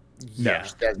 Yeah, no,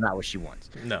 that's not what she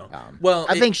wants. No. Well,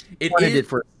 I think she wanted it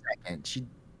for a second.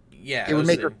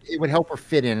 It would help her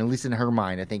fit in, at least in her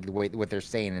mind. I think the way what they're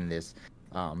saying in this,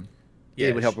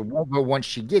 it would help her. But once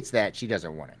she gets that, she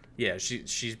doesn't want it. Yeah,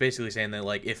 she's basically saying that,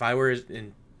 like, if I were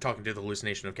talking to the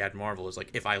hallucination of Captain Marvel, is like,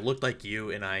 if I looked like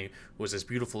you and I was as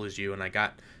beautiful as you and I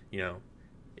got,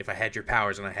 if I had your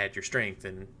powers and I had your strength,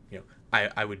 and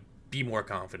I would be more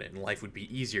confident and life would be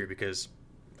easier because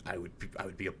I would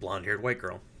be a blonde-haired white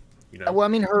girl. Well, I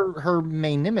mean, her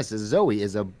main nemesis Zoe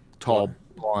is a tall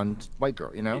blonde white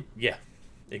girl. Yeah,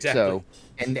 exactly. So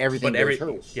and everything. I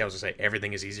was gonna say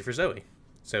everything is easy for Zoe.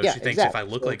 So she thinks if I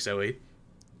look like Zoe,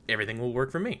 everything will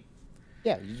work for me.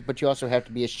 Yeah, but you also have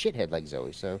to be a shithead like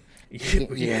Zoe. So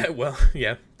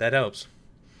that helps.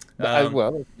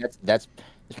 Well, that's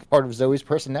part of Zoe's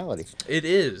personality. It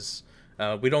is.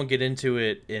 We don't get into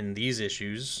it in these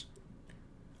issues.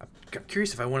 I'm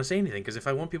curious if I want to say anything, because if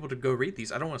I want people to go read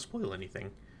these, I don't want to spoil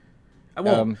anything. I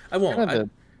won't.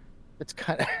 It's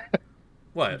kind of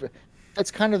what?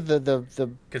 That's kind of the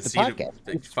podcast.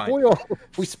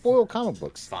 We spoil comic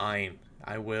books. Fine,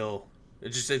 I will.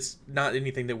 It's not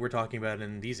anything that we're talking about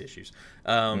in these issues.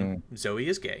 Zoe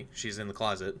is gay. She's in the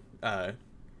closet,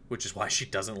 which is why she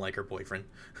doesn't like her boyfriend.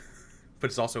 But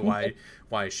it's also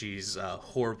why she's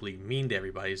horribly mean to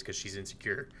everybody, is because she's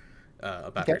insecure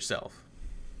about herself.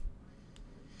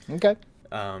 Okay.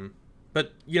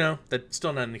 But that's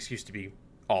still not an excuse to be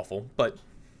awful. But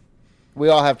we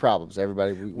all have problems.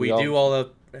 Everybody. We do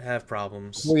all have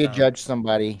problems. Before you judge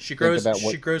somebody, she grows.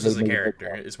 She grows as a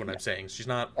character, is what I'm saying. She's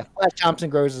not. Flash Thompson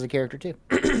grows as a character too.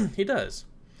 He does.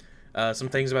 Some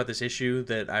things about this issue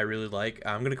that I really like.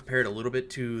 I'm going to compare it a little bit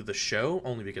to the show,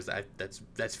 only because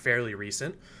that's fairly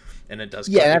recent, and it does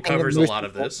it covers a lot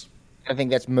of this. I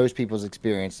think that's most people's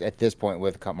experience at this point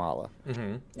with Kamala.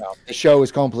 Mm-hmm. The show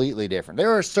is completely different.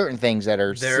 There are certain things that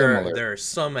are similar. There are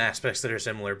some aspects that are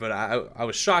similar, but I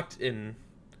was shocked in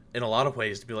a lot of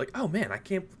ways to be like, oh man, I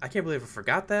can't believe I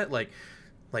forgot that. Like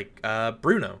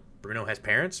Bruno. Bruno has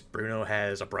parents. Bruno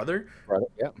has a brother.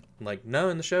 Yeah. Like, no,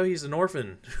 in the show he's an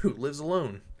orphan who lives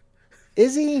alone.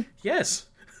 Is he? Yes.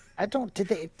 I don't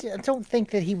think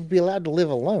that he would be allowed to live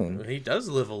alone. He does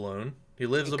live alone. He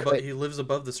lives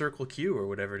above the Circle Q or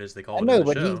whatever it is they call it. No,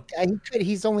 but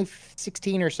he's only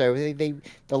 16 or so. The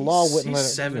law wouldn't let him.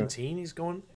 He's 17. He's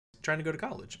trying to go to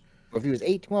college. Well, if he was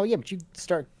 8, well, yeah, but you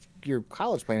start your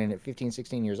college planning at 15,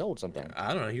 16 years old sometimes.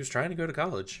 I don't know. He was trying to go to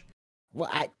college. Well,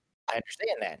 I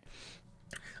understand that.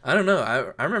 I don't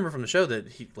know. I remember from the show that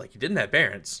he didn't have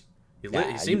parents.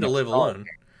 He seemed to live alone.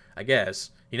 I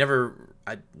guess he never.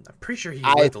 I'm pretty sure he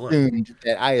lived alone.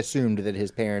 I assumed that his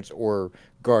parents or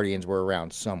guardians were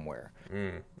around somewhere.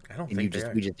 I don't think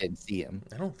we just didn't see him.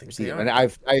 I don't think so. And I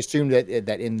assumed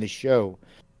that in the show,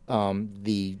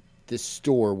 the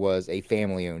store was a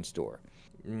family-owned store.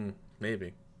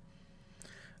 Maybe.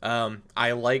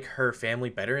 I like her family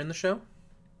better in the show.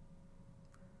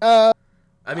 I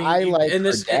like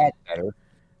her dad better.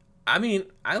 I mean,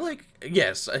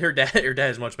 her dad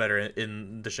is much better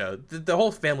in the show. The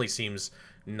whole family seems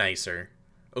nicer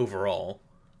overall.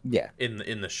 Yeah.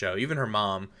 In the show, even her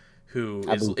mom, who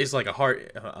is like a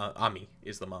heart. Ami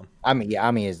is the mom.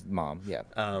 Ami is mom. Yeah.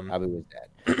 Abi was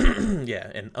dad. Yeah,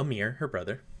 and Amir, her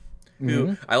brother,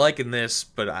 who I like in this,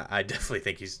 but I definitely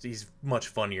think he's much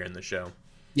funnier in the show.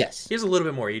 Yes. He has a little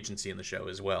bit more agency in the show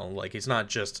as well. Like, he's not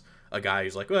just a guy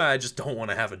who's like, well, I just don't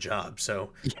want to have a job,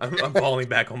 so I'm falling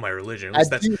back on my religion.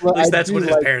 At least that's what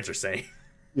his parents are saying.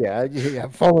 Yeah, I'm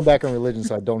falling back on religion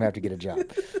so I don't have to get a job.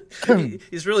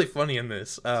 He's really funny in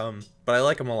this, but I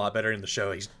like him a lot better in the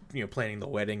show. He's planning the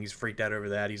wedding. He's freaked out over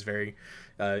that. He's very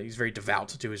devout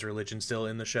to his religion still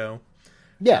in the show.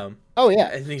 Yeah. Oh yeah.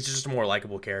 I think he's just a more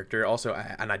likable character. Also,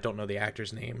 I don't know the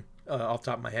actor's name off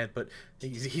the top of my head, but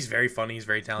he's very funny. He's a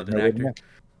very talented actor.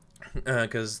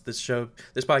 Because this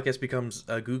podcast becomes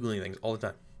googling things all the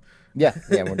time. Yeah,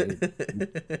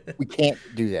 we can't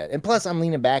do that. And plus, I'm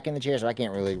leaning back in the chair, so I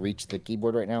can't really reach the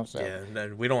keyboard right now. So yeah,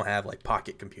 we don't have like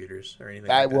pocket computers or anything.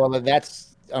 Well,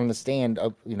 that's on the stand.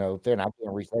 There, and I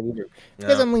can't reach that either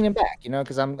because I'm leaning back.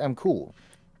 Because I'm cool.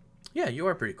 Yeah, you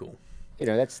are pretty cool.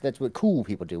 That's what cool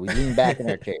people do. We lean back in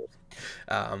our chairs.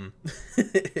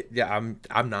 Yeah,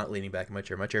 I'm not leaning back in my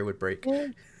chair. My chair would break.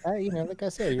 Yeah, like I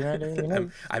said, you're not.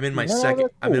 I'm in my second.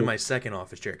 Cool. I'm in my second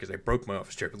office chair because I broke my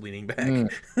office chair leaning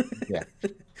back. Yeah.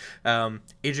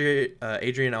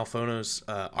 Adrian Alphona's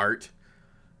art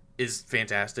is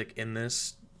fantastic in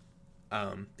this.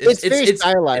 It's very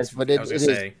stylized, but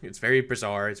it's very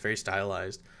bizarre. It's very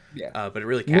stylized. Yeah. But it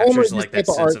really captures like that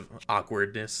sense of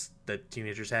awkwardness that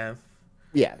teenagers have.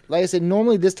 Yeah, like I said,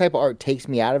 normally this type of art takes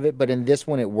me out of it, but in this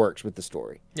one, it works with the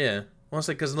story. Yeah, well, it's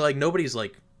like because like nobody's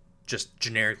like just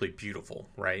generically beautiful,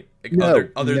 right? Like, no,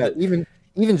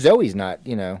 even Zoe's not.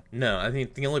 No, I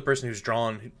think the only person who's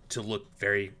drawn to look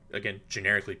very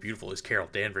generically beautiful is Carol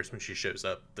Danvers when she shows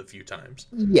up the few times.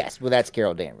 Yes, well, that's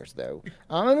Carol Danvers though.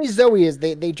 I mean, Zoe is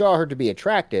they draw her to be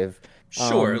attractive.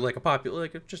 Sure, like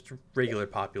just a regular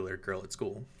popular girl at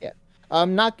school. Yeah.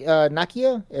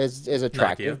 Nakia is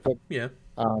attractive, Nakia. but yeah.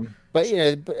 But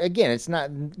again, it's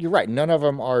not. You're right. None of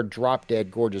them are drop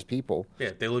dead gorgeous people.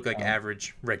 Yeah, they look like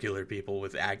average, regular people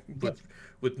with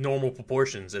normal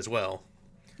proportions as well.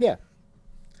 Yeah.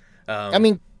 I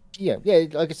mean, yeah.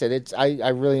 Like I said, I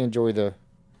really enjoy the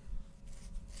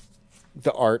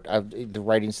art, the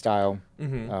writing style.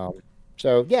 Mm-hmm.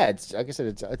 So yeah, it's like I said,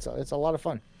 it's a lot of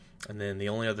fun. And then the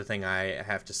only other thing I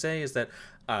have to say is that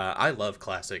I love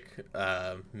classic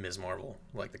Ms. Marvel,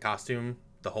 like the costume,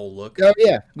 the whole look. Oh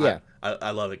yeah.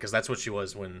 I love it because that's what she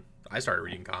was when I started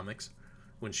reading comics,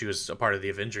 when she was a part of the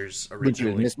Avengers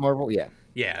originally. Ms. Marvel, yeah.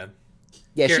 Yeah.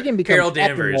 Yeah, she didn't become Carol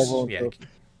Captain Danvers. Marvel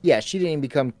she didn't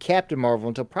become Captain Marvel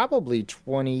until probably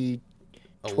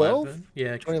 2012.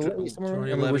 Yeah, 2011,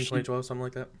 2012, something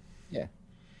like that. Yeah.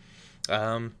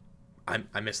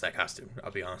 I miss that costume.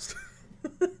 I'll be honest.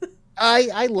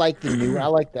 I like the new. I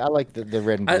like the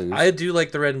red and blue. I do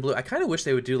like the red and blue. I kind of wish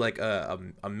they would do like a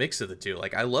mix of the two.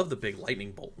 Like I love the big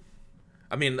lightning bolt.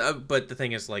 I mean, but the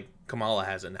thing is, like Kamala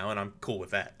has it now, and I'm cool with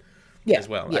that as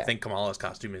well. Yeah. I think Kamala's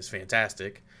costume is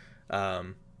fantastic.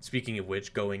 Speaking of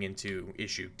which, going into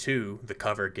issue 2, the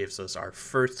cover gives us our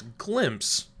first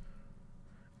glimpse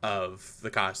of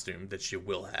the costume that she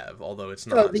will have, although it's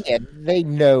not. Oh, yeah, they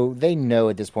know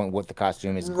at this point what the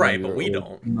costume is. Right, but we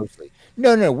don't. Mostly.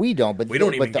 No, we don't. But we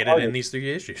don't even get it in these 3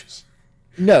 issues.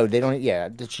 No, they don't. Yeah,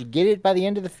 did she get it by the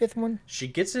end of the 5th one? She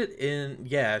gets it in.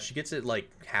 Yeah, she gets it like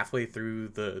halfway through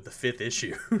the 5th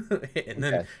issue, and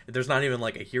then there's not even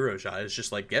like a hero shot. It's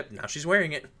just like, yep, now she's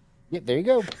wearing it. Yeah, there you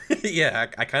go. Yeah,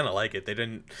 I kind of like it. They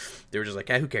were just like,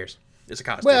 who cares? It's a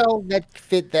costume. Well, that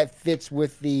fits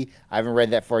with the. I haven't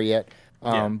read that far yet,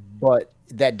 but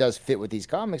that does fit with these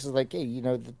comics. It's like, hey,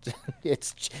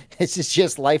 it's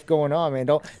just life going on, man.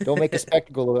 Don't make a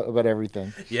spectacle about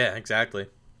everything. Yeah, exactly.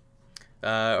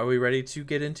 Are we ready to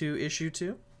get into issue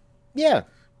 2? Yeah.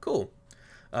 Cool.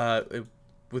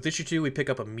 With issue 2, we pick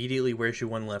up immediately where issue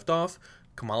 1 left off.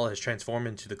 Kamala has transformed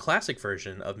into the classic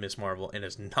version of Ms. Marvel and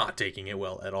is not taking it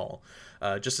well at all.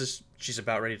 Just as she's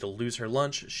about ready to lose her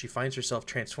lunch, she finds herself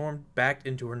transformed back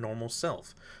into her normal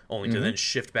self, only to then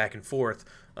shift back and forth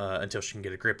until she can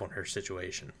get a grip on her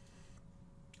situation.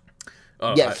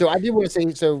 So I did want to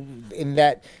say, so in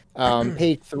that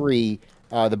page 3,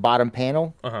 the bottom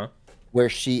panel, where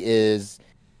she is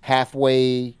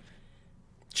halfway...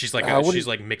 She's like she's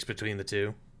like mixed between the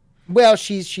two. Well,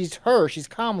 she's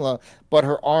Kamala, but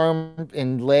her arm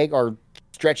and leg are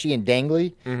stretchy and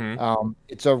dangly.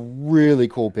 It's a really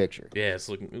cool picture. Yeah, it's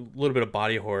like a little bit of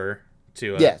body horror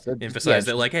to emphasize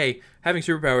that, like, hey, having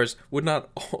superpowers would not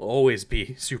always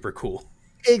be super cool.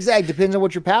 Exactly. Depends on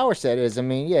what your power set is. I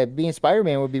mean, yeah, being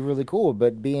Spider-Man would be really cool,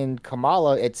 but being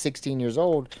Kamala at 16 years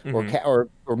old or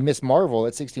Miss Marvel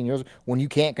at 16 years old, when you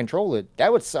can't control it,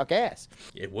 that would suck ass.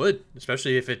 It would,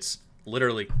 especially if it's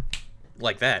literally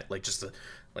like that, like just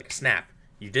like a snap.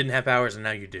 You didn't have powers and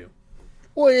now you do.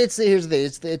 Well, here's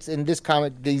the it's in this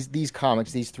comic. These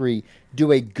comics, these 3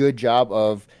 do a good job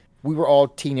of. We were all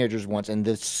teenagers once, and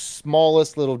the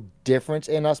smallest little difference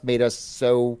in us made us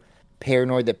so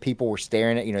paranoid that people were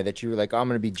staring at, that you were like, oh, I'm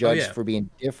going to be judged yeah. for being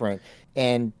different.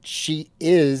 And she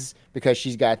is, because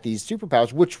she's got these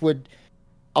superpowers, which would,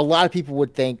 a lot of people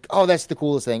would think, oh, that's the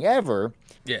coolest thing ever.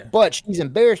 Yeah. But she's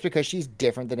embarrassed because she's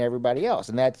different than everybody else.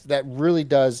 And that really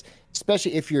does,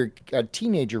 especially if you're a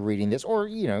teenager reading this, or,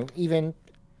 even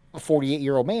a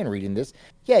 48-year-old man reading this.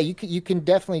 Yeah, you can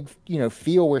definitely,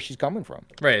 feel where she's coming from.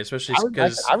 Right, especially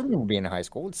because I remember being in high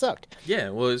school. It sucked. yeah,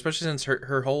 well, especially since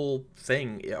her whole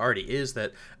thing already is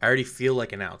that I already feel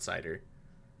like an outsider.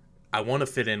 I want to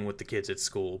fit in with the kids at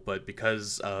school, but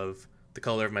because of the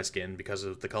color of my skin, because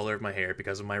of the color of my hair,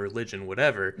 because of my religion,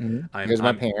 whatever, Because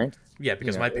my parents. Yeah,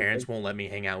 because my parents won't let me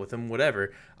hang out with them,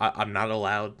 whatever. I'm not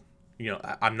allowed,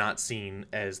 I'm not seen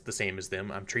as the same as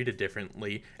them. I'm treated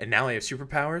differently. And now I have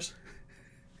superpowers.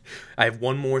 I have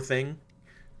one more thing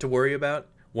to worry about,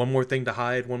 one more thing to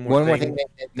hide, one more thing that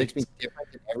makes me different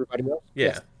than everybody else. Yeah.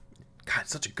 Yes. God,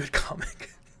 it's such a good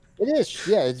comic. It is.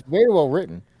 Yeah, it's very well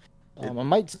written.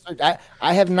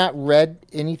 I have not read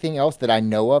anything else that I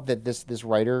know of that this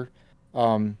writer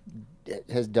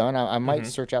has done. I might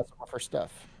search out some of her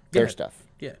stuff. Their stuff.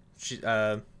 Yeah.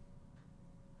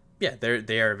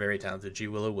 They are very talented.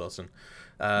 Willow Wilson.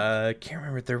 Can't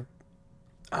remember their.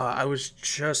 I was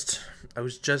just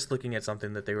looking at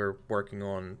something that they were working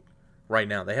on right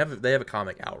now. They have a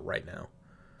comic out right now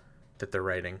that they're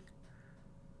writing.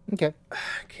 Okay.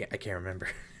 I can't remember.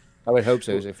 I would hope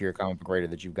so, if you're a comic book writer,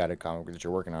 that you've got a comic book that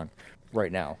you're working on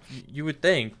right now. You would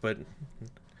think, but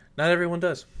not everyone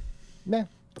does. Yeah.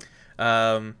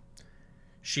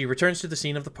 She returns to the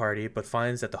scene of the party, but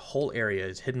finds that the whole area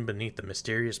is hidden beneath the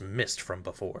mysterious mist from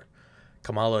before.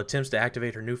 Kamala attempts to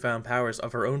activate her newfound powers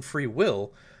of her own free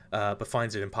will, but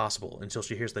finds it impossible until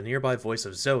she hears the nearby voice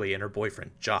of Zoe and her boyfriend,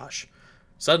 Josh.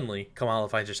 Suddenly, Kamala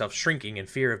finds herself shrinking in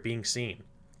fear of being seen.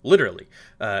 Literally,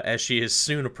 as she is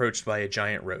soon approached by a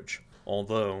giant roach.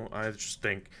 Although, I just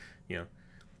think,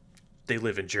 they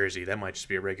live in Jersey. That might just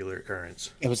be a regular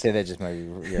occurrence. I would say that just might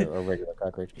be a regular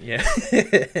cockroach. Yeah.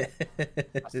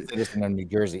 Citizen of New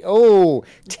Jersey. Oh,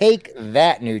 take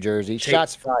that, New Jersey.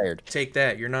 Shots fired. Take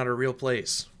that. You're not a real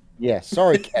place. Yeah,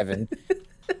 sorry, Kevin.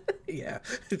 Yeah.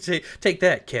 Take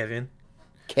that, Kevin.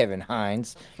 Kevin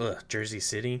Hines. Ugh, Jersey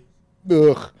City.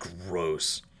 Ugh.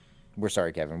 Gross. We're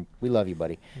sorry, Kevin. We love you,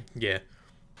 buddy. Yeah.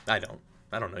 I don't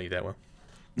know you that well.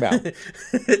 No.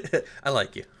 I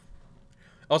like you.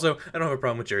 Also, I don't have a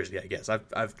problem with Jersey, I guess.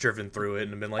 I've driven through it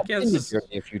and been like, yeah, I've been to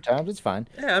Jersey a few times. It's fine.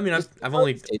 Yeah, I mean, I've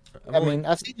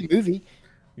seen the movie.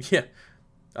 Yeah.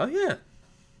 Oh yeah.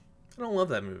 I don't love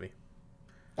that movie.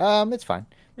 It's fine.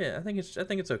 Yeah, I think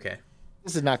it's okay.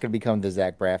 This is not going to become the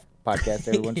Zach Braff podcast,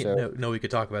 everyone. So no, we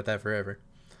could talk about that forever.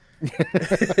 Well,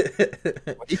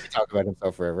 he could talk about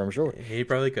himself forever, I'm sure. He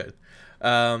probably could.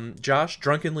 Josh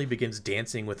drunkenly begins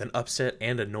dancing with an upset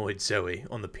and annoyed Zoe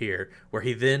on the pier, where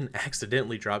he then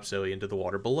accidentally drops Zoe into the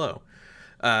water below.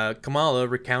 Kamala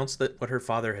recounts what her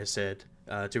father has said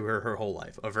to her whole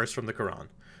life, a verse from the Quran: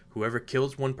 "Whoever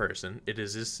kills one person, it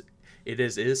is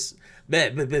bleh,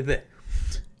 bleh, bleh, bleh."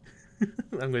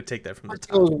 I'm going to take that from the top.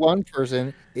 Kills one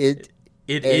person, it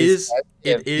is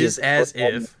as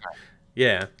if.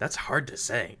 Yeah, that's hard to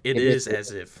say. It is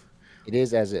as if. It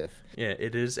is as if. Yeah,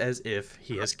 it is as if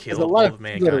he has killed all of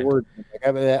mankind.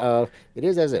 It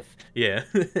is as if. Yeah.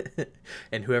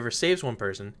 And whoever saves one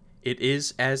person, it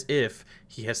is as if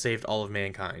he has saved all of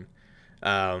mankind.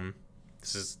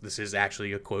 This is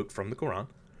actually a quote from the Quran.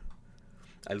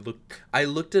 I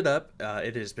looked it up.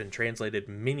 It has been translated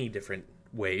many different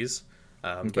ways,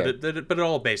 but it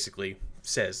all basically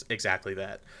says exactly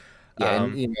that. Yeah,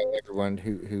 and everyone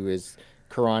who is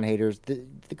Quran haters, the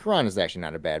Quran is actually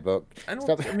not a bad book. I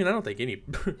don't think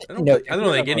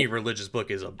any religious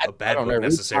book is a bad book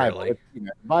necessarily.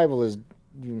 The Bible is.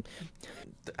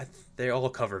 They all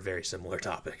cover very similar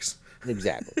topics.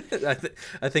 Exactly.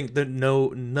 I think that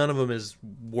none of them is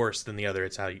worse than the other.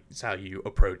 It's how you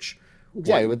approach.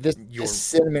 Yeah, with this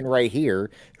sentiment right here,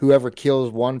 whoever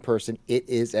kills one person, it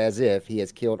is as if he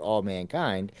has killed all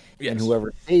mankind. Yes. And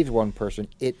whoever saves one person,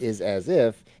 it is as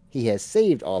if he has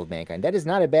saved all of mankind. That is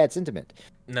not a bad sentiment.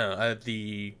 No,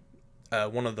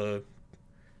 one of the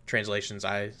translations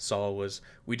I saw was,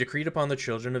 "We decreed upon the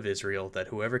children of Israel that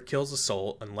whoever kills a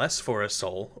soul, unless for a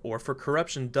soul, or for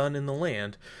corruption done in the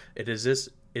land, it is as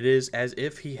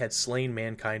if he had slain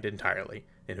mankind entirely.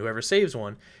 And whoever saves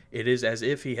one, it is as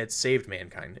if he had saved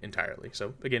mankind entirely."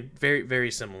 So again, very,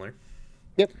 very similar.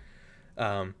 Yep.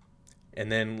 And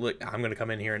then look, I'm going to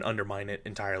come in here and undermine it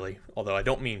entirely, although I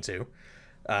don't mean to.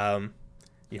 I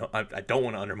don't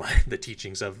want to undermine the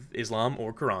teachings of Islam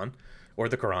or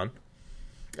the Quran.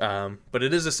 But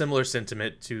it is a similar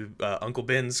sentiment to Uncle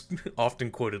Ben's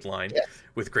often quoted line, Yes.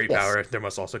 "With great Yes. power, there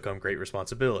must also come great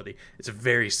responsibility." It's a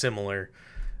very similar,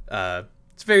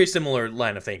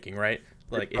 line of thinking, right?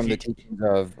 Like From the teachings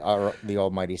of the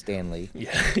Almighty Stanley.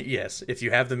 yeah, yes, if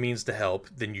you have the means to help,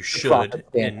 then you should. Prophet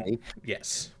And Stanley.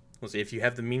 yes, if you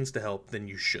have the means to help, then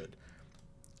you should.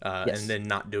 Yes. And then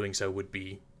not doing so would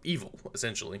be evil,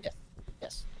 essentially. Yes.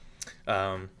 Yes.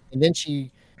 Um, And then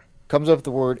she comes up with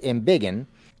the word embiggen,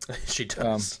 she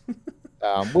does.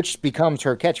 which becomes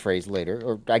her catchphrase later,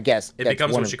 or I guess It that's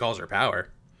becomes one what of- she calls her power.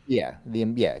 Yeah,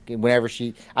 whenever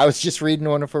I was just reading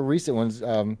one of her recent ones,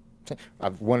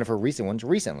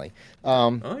 recently.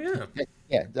 Oh yeah,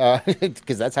 Yeah,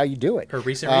 because that's how you do it. her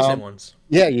recent ones.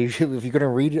 Yeah, if you're gonna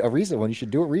read a recent one, you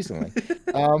should do it recently,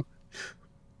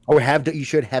 you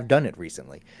should have done it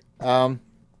recently.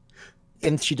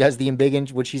 And she does the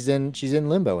embiggen, which she's in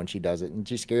limbo, and she does it, and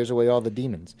she scares away all the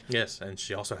demons. Yes, and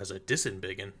she also has a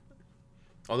disembiggen.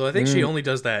 Although I think she only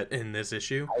does that in this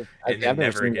issue, and then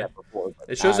never again. Before,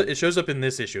 It shows up in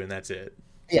this issue, and that's it.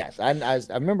 Yes, I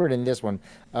remember it in this one.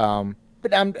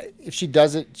 But if she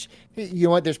does it, you know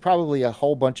what? There's probably a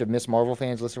whole bunch of Miss Marvel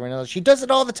fans listening right now. She does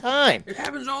it all the time. It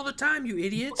happens all the time, you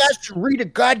idiots. You guys should read a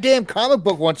goddamn comic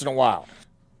book once in a while.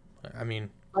 I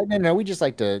mean, No, we just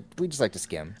like to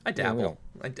skim. I dabble.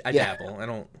 I Yeah. dabble. I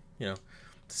don't.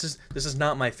 This is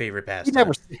not my favorite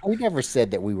pastime. We never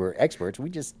said that we were experts. We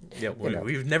just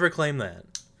We've never claimed that.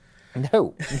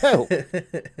 no.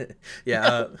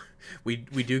 Yeah, we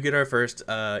do get our first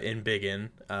embiggen.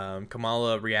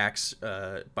 Kamala reacts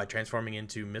by transforming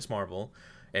into Miss Marvel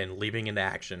and leaping into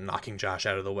action, knocking Josh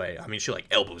out of the way. I mean, she like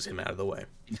elbows him out of the way.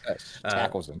 Yes,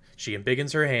 tackles him. She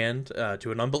embiggens her hand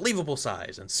to an unbelievable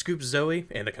size and scoops Zoe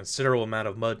and a considerable amount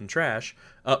of mud and trash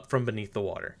up from beneath the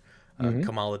water.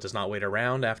 Kamala does not wait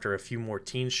around after a few more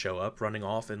teens show up, running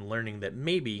off and learning that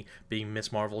maybe being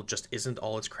Miss Marvel just isn't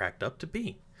all it's cracked up to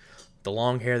be. The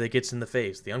long hair that gets in the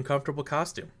face, the uncomfortable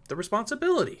costume, the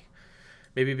responsibility.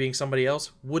 Maybe being somebody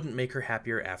else wouldn't make her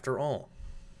happier after all.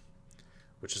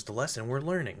 Which is the lesson we're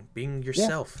learning, being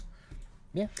yourself.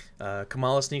 Yeah.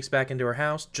 Kamala sneaks back into her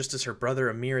house just as her brother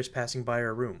Amir is passing by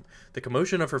her room. The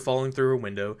commotion of her falling through her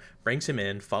window brings him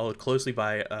in, followed closely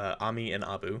by Ami and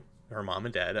Abu, her mom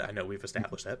and dad. I know we've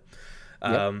established that.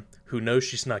 Who knows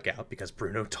she snuck out because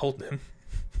Bruno told them.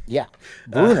 Yeah.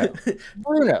 Bruno.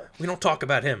 We don't talk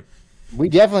about him. We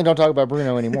definitely don't talk about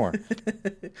Bruno anymore.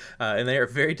 And they are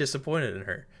very disappointed in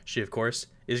her. She, of course,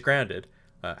 is grounded.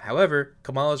 However,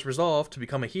 Kamala's resolve to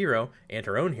become a hero, and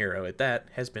her own hero at that,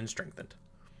 has been strengthened.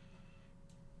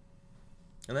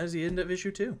 And that is the end of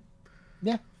issue 2.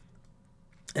 Yeah.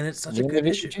 And it's such a good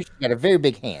issue. She's got a very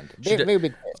big hand. Very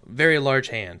big hand. Very large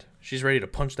hand. She's ready to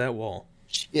punch that wall.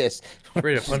 Yes.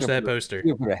 Ready to punch that poster.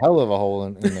 You put a hell of a hole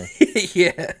in there.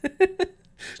 Yeah.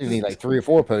 You need like 3 or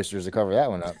 4 posters to cover that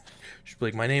one up. She's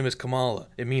like, my name is Kamala.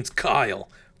 It means Kyle.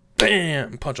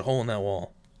 Bam! Punch a hole in that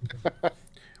wall.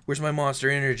 Where's my monster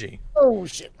energy? Oh,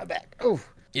 shit. My back. Oh.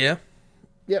 Yeah?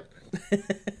 Yep.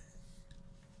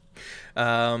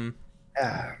 Well,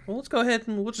 let's go ahead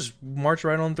and we'll just march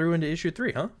right on through into issue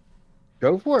 3, huh?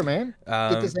 Go for it, man.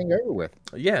 Get this thing over with.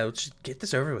 Yeah, let's just get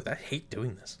this over with. I hate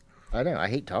doing this. I know. I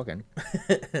hate talking.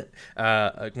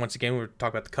 Once again, we'll talk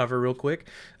about the cover real quick.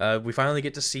 We finally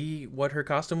get to see what her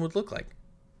costume would look like.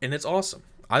 And it's awesome.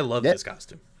 I love this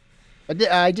costume.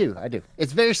 I do.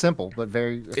 It's very simple, but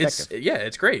very effective.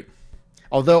 It's great.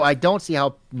 Although I don't see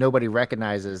how nobody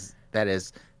recognizes that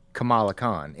as Kamala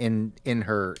Khan in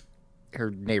her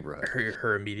neighborhood.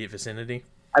 Her immediate vicinity.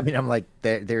 I mean, I'm like,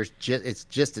 it's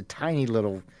just a tiny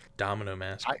little domino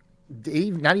mask. A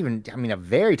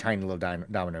very tiny little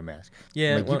domino mask.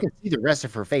 Yeah, like, you can see the rest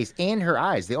of her face and her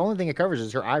eyes. The only thing it covers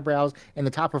is her eyebrows and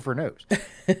the top of her nose.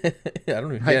 I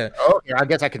don't even. Okay, I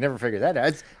guess I could never figure that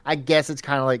out. I guess it's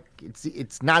kind of like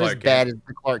it's not Clark as bad as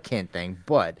the Clark Kent thing,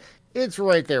 but it's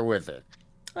right there with it.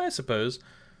 I suppose.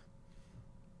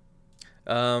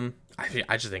 I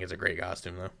just think it's a great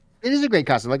costume, though. It is a great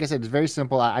costume. Like I said, it's very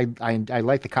simple. I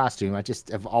like the costume. I just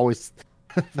have always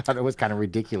thought it was kind of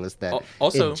ridiculous that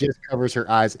it just covers her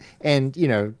eyes. And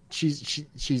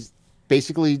she's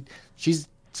basically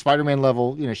Spider-Man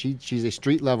level. She's a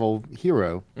street level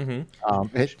hero.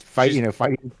 Mm-hmm.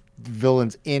 Fighting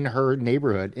villains in her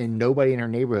neighborhood, and nobody in her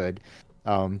neighborhood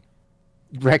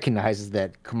recognizes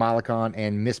that Kamala Khan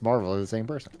and Miss Marvel are the same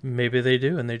person. Maybe they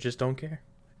do, and they just don't care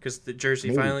because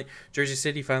Jersey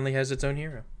City finally has its own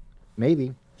hero.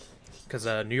 Maybe. Because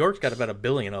New York's got about 1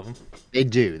 billion of them. They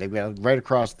do. They've got right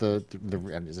across the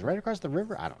is it right across the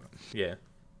river? I don't know. Yeah.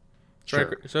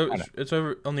 Sure. It's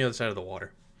over on the other side of the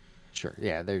water. Sure.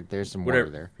 Yeah. There's some water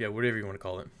there. Yeah. Whatever you want to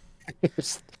call it.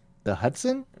 The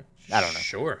Hudson? I don't know.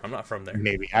 Sure, I'm not from there.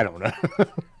 Maybe I don't know.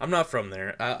 I'm not from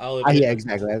there. I'll admit. Yeah,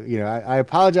 exactly. I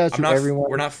apologize I'm to not. everyone.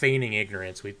 We're not feigning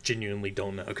ignorance. We genuinely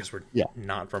don't know because we're Yeah.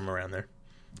 not from around there.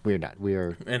 We're not. We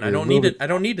are. And we're I don't need to. I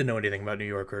don't need to know anything about New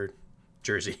York or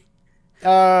Jersey.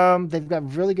 They've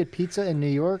got really good pizza in New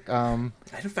York. I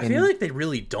feel like they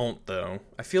really don't, though.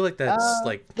 I feel like that's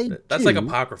they like do.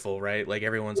 apocryphal, right? Like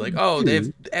everyone's like, They oh, they have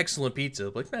do. excellent pizza.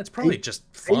 Like that's probably just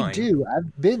They fine. do.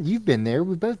 You've been there.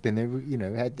 We've both been there.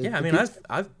 Had Yeah, I the mean, pizza.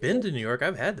 I've been to New York.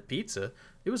 I've had the pizza.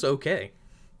 It was okay.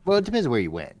 Well, it depends on where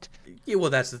you went. Yeah, well,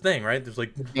 that's the thing, right? There's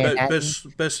like Manhattan?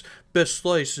 best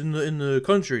slice in the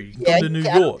country. You Yeah, come to New I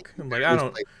don't York. I'm like, I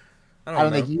don't I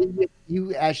don't know. think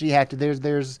you actually have to.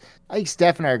 There's. I think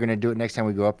Steph and I are going to do it next time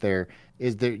we go up there.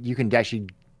 Is that you can actually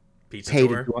Pizza pay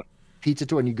tour. to go on pizza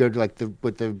tour, and you go to like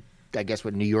the I guess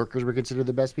what New Yorkers would consider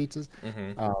the best pizzas.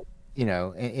 Mm-hmm.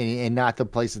 And not the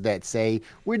places that say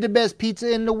we're the best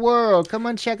pizza in the world. Come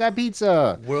on, check our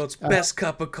pizza. World's best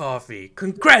cup of coffee.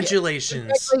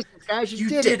 Congratulations. Congratulations, guys! You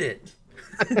You did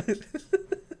it.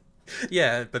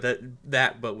 Yeah,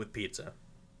 but but with pizza.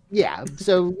 Yeah,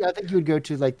 so I think you would go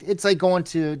to it's like going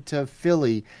to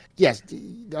Philly. Yes,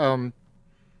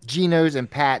 Geno's and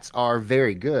Pat's are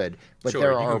very good, but Sure,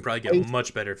 there you are can probably get a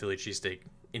much better Philly cheesesteak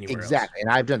anywhere else. exactly, and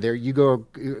I've done there. You go,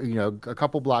 a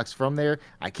couple blocks from there.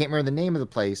 I can't remember the name of the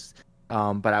place,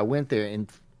 but I went there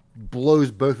and blows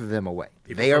both of them away.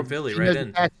 People from Philly, right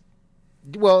in.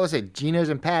 Well, let's say Geno's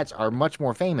and Pat's are much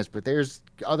more famous, but there's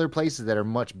other places that are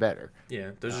much better.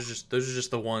 Yeah, those are just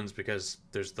the ones because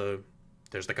there's the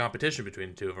competition between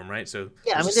the two of them, right? So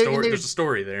Yeah, I there's mean, a story. There's a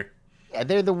story there. Yeah,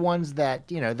 they're the ones that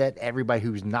that everybody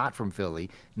who's not from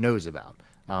Philly knows about.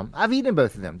 I've eaten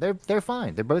both of them. They're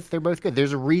fine. They're both good.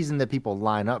 There's a reason that people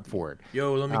line up for it.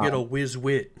 Yo, let me get a whiz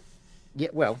wit. Yeah,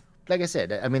 well, like I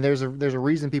said, I mean, there's a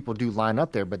reason people do line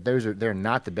up there, but they're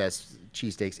not the best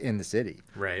cheesesteaks in the city.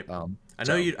 Right. I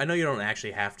know you don't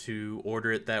actually have to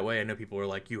order it that way. I know people are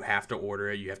like, you have to order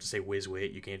it. You have to say whiz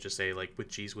wit. You can't just say like with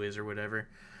cheese whiz or whatever.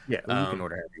 Yeah, you can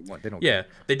order however you want. They don't. Yeah,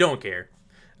 they don't care.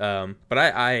 But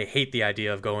I hate the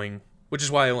idea of going, which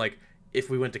is why I'm like, if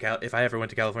I ever went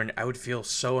to California, I would feel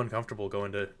so uncomfortable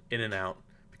going to In-N-Out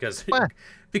because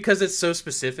because it's so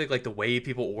specific, like the way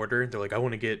people order. They're like, I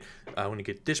want to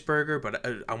get this burger, but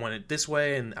I want it this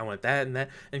way, and I want that and that.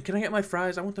 And can I get my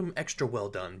fries? I want them extra well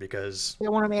done because They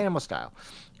want them animal style.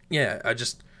 yeah,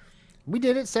 We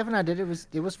did it. Steph and I did it.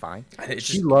 It was fine.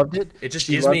 She loved it. It just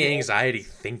She gives loved me it. anxiety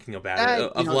thinking about it.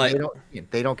 Of They like,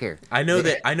 they don't care. I know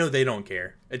they don't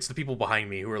care. It's the people behind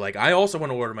me who are like, I also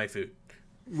want to order my food.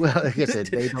 Well, like I said,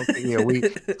 they don't.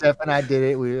 Steph and I did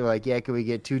it. We were like, yeah, can we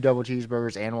get 2 double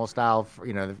cheeseburgers, animal style?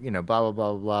 Blah blah blah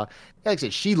blah blah. Like I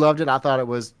said, she loved it. I thought it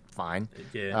was fine.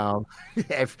 Yeah.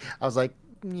 I was like,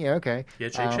 yeah, okay. You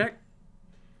had Shake Shack?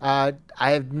 I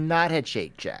have not had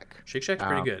Shake Shack. Shake Shack's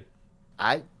pretty good.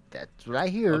 That's what I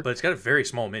hear. But it's got a very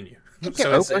small menu. Are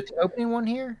So they opening one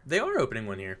here? they are opening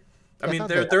one here. I I mean, thought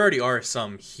there they- already are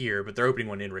some here, but they're opening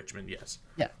one in Richmond. Yes.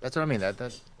 Yeah, that's what I mean.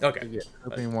 That's Okay. yeah,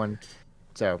 opening one.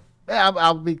 So yeah,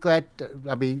 I'll be glad.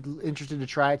 I'll be interested to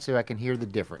try it so I can hear the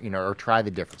difference, or try the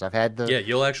difference. I've had Yeah,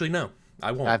 you'll actually know.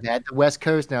 I won't. I've had the West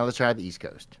Coast. Now let's try the East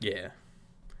Coast, Yeah.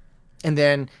 and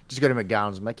then just go to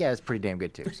McDonald's. I'm like, yeah, it's pretty damn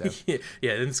good too. So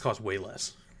Yeah. And this costs way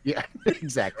less. yeah,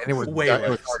 exactly. And it was Way done-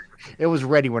 less. it was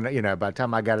ready when by the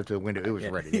time I got it to the window, it was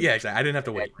ready. Yeah, exactly. I didn't have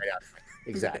to wait.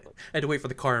 Exactly. I had to wait for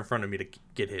the car in front of me to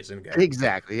get his and go.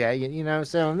 Exactly. Yeah,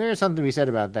 so there's something to be said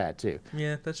about that too.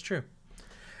 Yeah, that's true.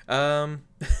 Well,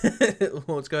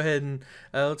 let's go ahead and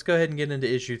get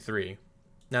into issue 3.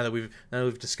 Now that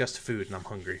we've discussed food and I'm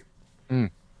hungry.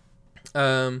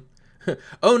 Oh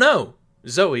no,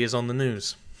 Zoe is on the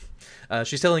news.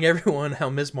 She's telling everyone how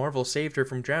Ms. Marvel saved her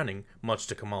from drowning, much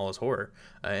to Kamala's horror,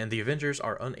 and the Avengers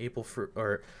are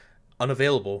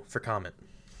unavailable for comment.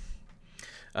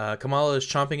 Kamala is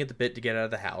chomping at the bit to get out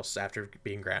of the house after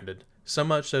being grounded, so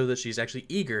much so that she's actually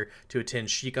eager to attend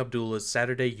Sheikh Abdullah's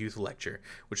Saturday youth lecture,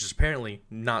 which is apparently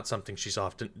not something she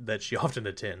often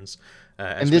attends.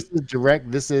 And this is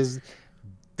direct. This is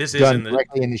done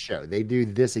directly in the show. They do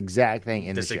this exact thing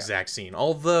in the show. This exact scene.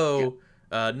 Although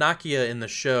Nakia in the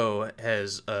show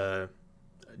has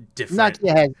different.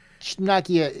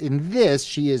 Nakia in this,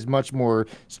 she is much more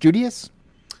studious.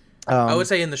 I would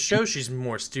say in the show she's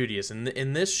more studious.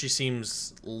 In this, she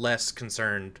seems less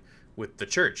concerned with the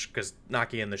church because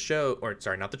Nakia in the show, or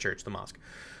sorry, not the church, the mosque.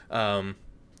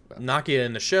 Nakia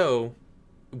in the show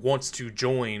wants to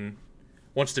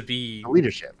be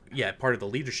leadership. Yeah, part of the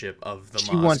leadership of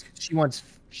the mosque.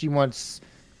 She wants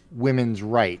women's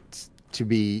rights to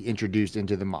be introduced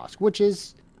into the mosque, which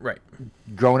is Right.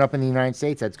 Growing up in the United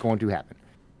States, that's going to happen.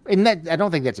 And that I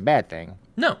don't think that's a bad thing.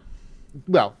 No.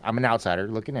 Well, I'm an outsider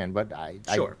looking in, but I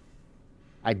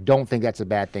don't think that's a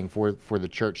bad thing for the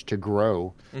church to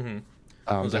grow. To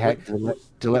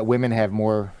let women have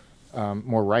more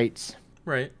rights.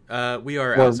 Right. We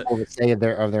are more of a say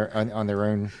on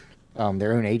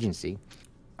their own agency.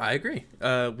 I agree.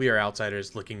 We are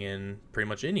outsiders looking in pretty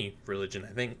much any religion,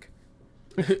 I think.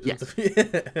 Yes.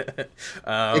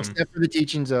 Except for the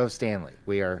teachings of Stanley.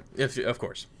 We are. Of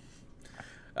course.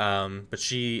 But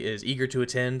she is eager to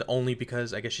attend only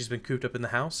because I guess she's been cooped up in the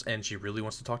house and she really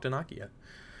wants to talk to Nakia.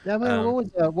 Yeah,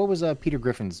 what was Peter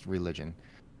Griffin's religion?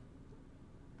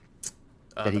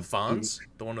 The Fonz?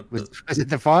 The one was it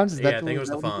the Fonz? Yeah, I think it was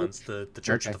the Fonz. The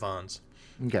Church of the Fonz.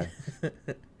 Okay.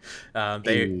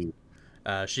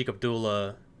 Sheikh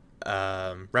Abdullah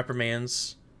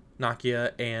reprimands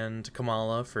Nakia and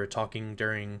Kamala for talking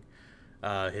during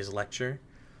his lecture.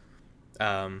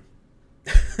 And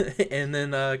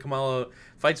then Kamala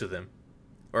fights with him,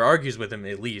 or argues with him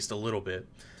at least a little bit,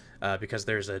 because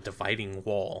there's a dividing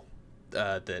wall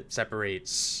that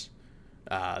separates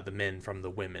the men from the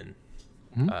women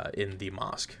in the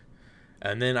mosque.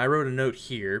 And then I wrote a note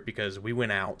here because we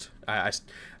went out. I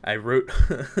wrote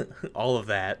all of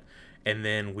that, and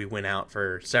then we went out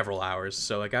for several hours.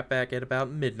 So I got back at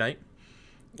about midnight.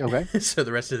 Okay. So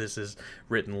the rest of this is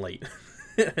written late.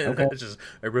 Okay.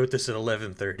 I wrote this at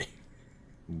 11:30.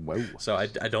 Whoa. So I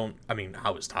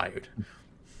was tired,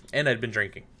 and I'd been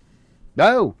drinking.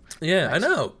 No. Yeah, nice. I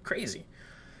know, crazy.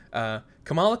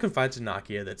 Kamala confides in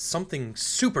Nakia that something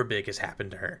super big has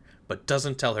happened to her, but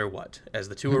doesn't tell her what. As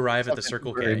the two arrive at the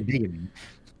Circle K.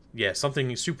 Yeah,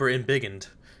 something super embiggened.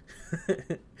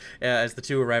 As the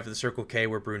two arrive at the Circle K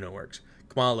where Bruno works.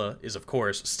 Kamala is, of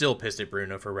course, still pissed at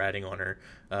Bruno for ratting on her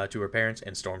to her parents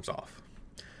and storms off.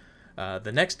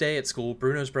 The next day at school,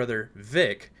 Bruno's brother,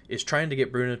 Vic, is trying to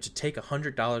get Bruno to take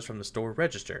 $100 from the store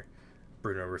register.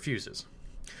 Bruno refuses.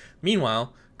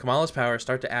 Meanwhile, Kamala's powers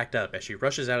start to act up as she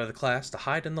rushes out of the class to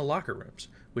hide in the locker rooms,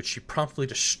 which she promptly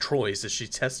destroys as she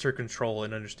tests her control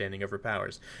and understanding of her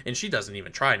powers. And she doesn't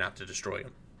even try not to destroy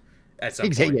them at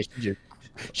some point.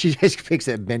 She just picks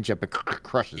that bench up and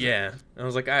crushes it. Yeah. I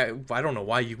was like, I don't know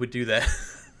why you would do that.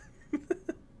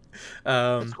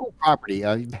 School property.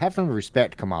 Have some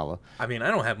respect, Kamala. I mean, I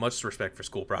don't have much respect for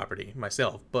school property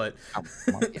myself, but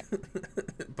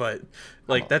but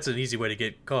that's an easy way to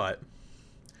get caught.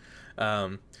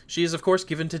 She is, of course,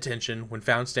 given detention when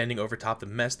found standing over top the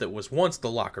mess that was once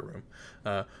the locker room.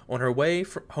 On her way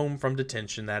home from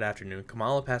detention that afternoon,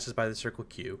 Kamala passes by the Circle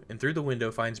Q and through the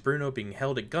window finds Bruno being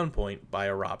held at gunpoint by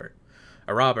a robber.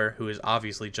 A robber who is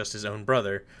obviously just his own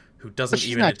brother, who doesn't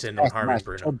even intend on harming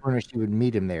Bruno. She told Bruno she would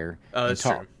meet him there. That's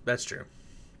true. That's true.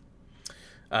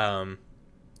 But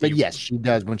yes, she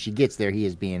does. When she gets there, he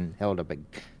is being held up,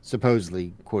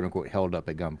 supposedly, quote unquote, held up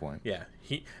at gunpoint. Yeah.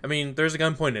 There's a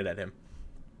gun pointed at him.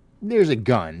 There's a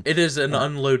gun. It is an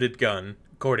unloaded gun,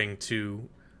 according to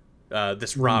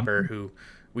this robber who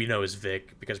we know is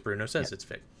Vic, because Bruno says it's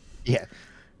Vic. Yeah.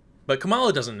 But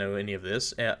Kamala doesn't know any of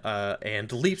this,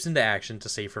 and leaps into action to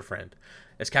save her friend.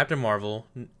 As Captain Marvel,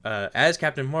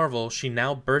 she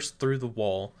now bursts through the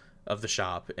wall of the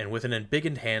shop, and with an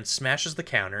embiggened hand smashes the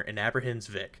counter and apprehends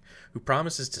Vic, who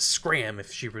promises to scram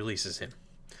if she releases him.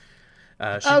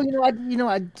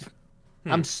 I'm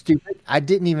stupid. I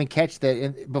didn't even catch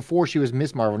that before she was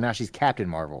Miss Marvel. Now she's Captain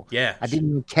Marvel. Yeah, I didn't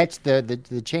even catch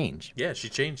the change. Yeah, she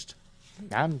changed.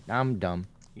 I'm dumb.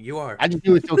 You are. I just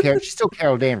knew it's still Carol. She's still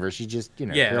Carol Danvers. She's just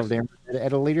Carol Danvers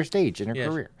at a later stage in her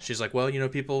career. She's like, well,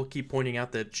 people keep pointing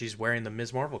out that she's wearing the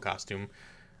Ms. Marvel costume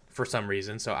for some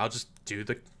reason, so I'll just do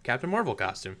the Captain Marvel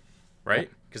costume, right?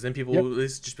 Because then people will at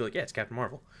least just be like, yeah, it's Captain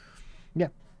Marvel. Yeah.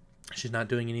 She's not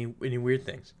doing any weird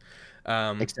things.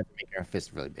 Except for making her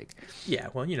fist really big. Yeah,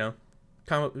 well,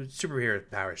 superhero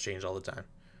powers change all the time.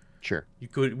 Sure. You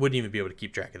wouldn't even be able to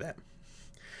keep track of that.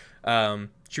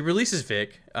 She releases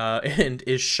Vic and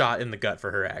is shot in the gut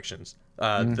for her actions,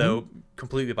 though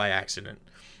completely by accident.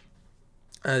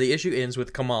 The issue ends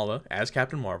with Kamala, as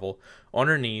Captain Marvel, on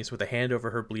her knees with a hand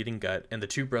over her bleeding gut, and the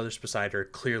two brothers beside her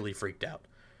clearly freaked out.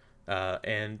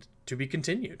 And to be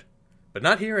continued. But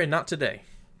not here and not today.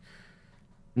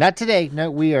 Not today.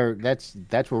 No, we are. That's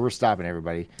where we're stopping,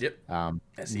 everybody. Yep.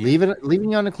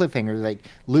 Leaving you on a cliffhanger. Like,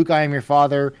 Luke, I am your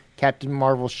father. Captain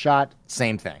Marvel shot.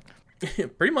 Same thing.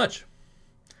 Pretty much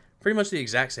the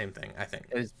exact same thing, I think.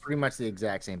 It's pretty much the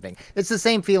exact same thing. It's the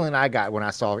same feeling I got when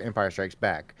I saw Empire Strikes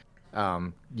Back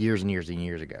years and years and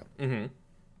years ago. Mm-hmm.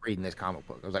 Reading this comic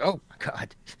book. I was like, oh, my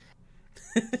God.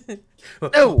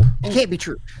 No, it can't be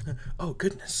true. Oh,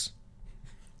 goodness.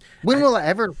 When will I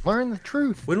ever learn the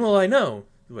truth? When will I know?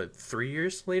 What, 3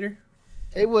 years later?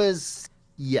 It was,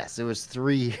 yes, it was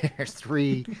 3 years,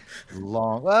 three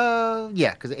long.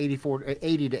 Yeah, because 80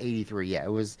 to 83. Yeah,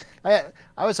 it was. I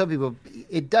always tell people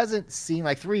it doesn't seem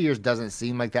like 3 years doesn't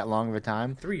seem like that long of a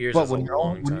time. 3 years But is a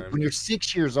long time. when you're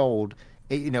 6 years old,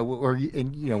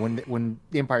 when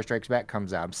The Empire Strikes Back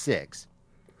comes out, I'm six.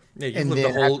 Yeah, And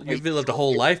then you've lived a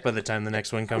whole life by the time the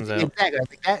next one comes out. Exactly.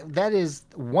 I think that is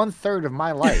 1/3 of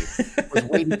my life was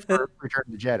waiting for Return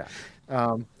of the Jedi.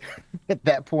 At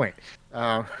that point.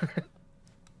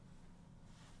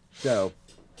 So,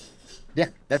 yeah,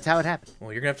 that's how it happened.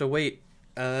 Well, you're gonna have to wait.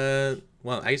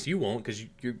 Well, I guess you won't because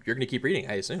you're gonna keep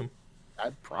reading, I assume.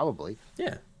 Probably.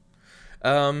 Yeah.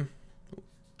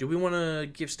 Do we want to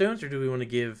give stones or do we want to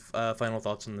give final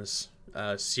thoughts on this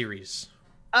series?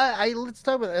 Let's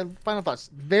talk about final thoughts.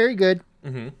 Very good.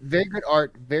 Mm-hmm. Very good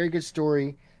art. Very good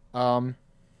story. Very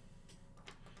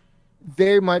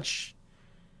much.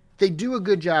 They do a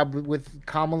good job with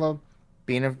Kamala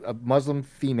being a Muslim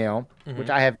female, which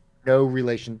I have no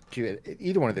relation to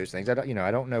either one of those things. I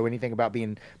don't know anything about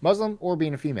being Muslim or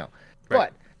being a female,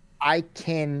 but I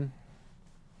can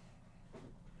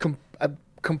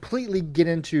completely get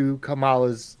into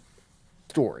Kamala's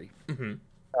story.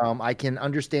 Mm-hmm. I can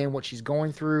understand what she's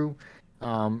going through.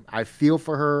 I feel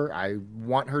for her. I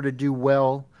want her to do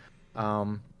well.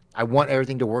 I want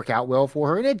everything to work out well for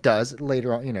her, and it does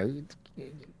later on.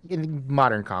 In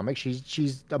modern comics,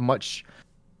 she's a much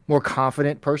more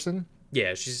confident person.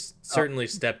 Yeah, she's certainly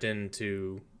stepped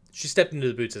into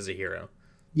the boots as a hero.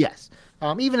 Yes.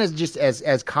 Even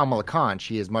as Kamala Khan,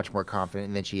 she is much more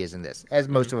confident than she is in this. As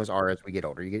most of us are as we get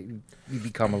older, you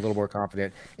become a little more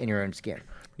confident in your own skin.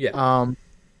 Yeah.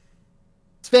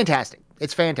 It's fantastic.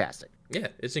 It's fantastic. Yeah,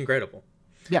 it's incredible.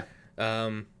 Yeah.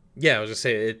 Yeah, I was gonna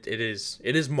say it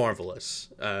is marvelous,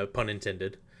 pun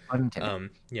intended.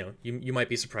 You might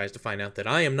be surprised to find out that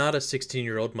I am not a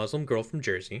 16-year-old Muslim girl from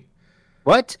Jersey.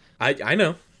 What? I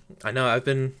know. I've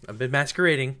been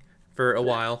masquerading for a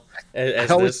while as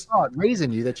I always this. thought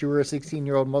raising you that you were a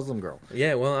 16-year-old Muslim girl.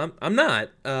 Yeah, well, I'm not.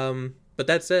 But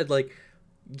that said, like,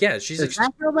 yeah, she's. Does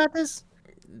Jack know about this?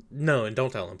 No, and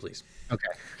don't tell him, please.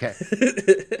 Okay.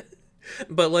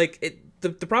 But like,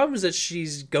 the problem is that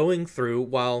she's going through,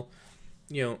 while,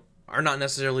 are not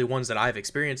necessarily ones that I've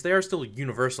experienced. They are still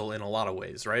universal in a lot of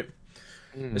ways, right?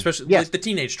 Especially like the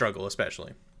teenage struggle,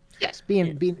 especially. Yes,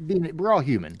 being we're all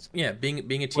humans. Yeah, being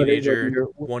a teenager,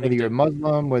 whether you're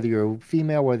Muslim, whether you're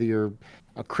female, whether you're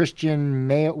a Christian,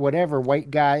 male, whatever,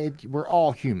 white guy, we're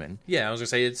all human. Yeah, I was gonna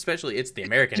say, it's the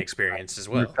American experience as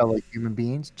well. Your fellow human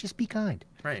beings, just be kind.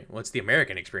 Right. Well, it's the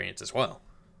American experience as well.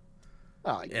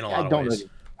 In a lot of ways.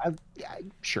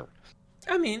 Sure.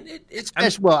 I mean,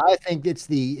 well, I think it's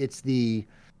the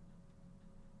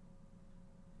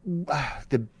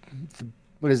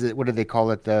what is it? What do they call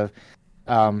it? The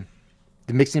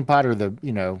mixing pot or the.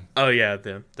 Oh yeah,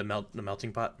 the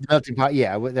melting pot. The melting pot.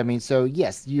 Yeah. I mean, so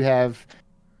yes, you have.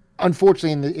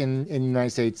 Unfortunately, in the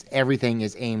United States, everything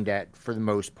is aimed at, for the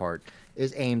most part,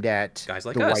 is aimed at guys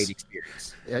like the us. White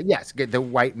experience. Yes, the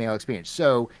white male experience.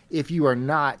 So if you are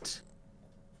not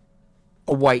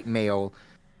a white male,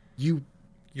 your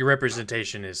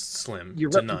representation is slim.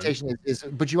 Your to representation none. is,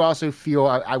 but you also feel,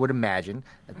 I would imagine,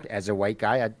 as a white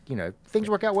guy, things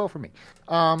work out well for me.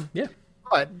 Yeah.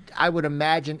 But I would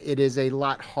imagine it is a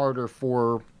lot harder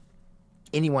for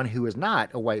anyone who is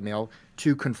not a white male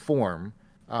to conform.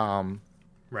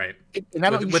 Right.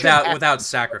 And without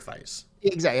sacrifice.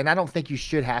 Exactly. And I don't think you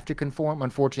should have to conform.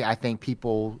 Unfortunately, I think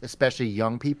people, especially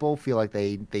young people, feel like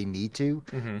they need to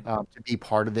be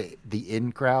part of the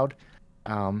in crowd.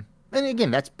 And again,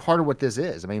 that's part of what this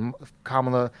is. I mean,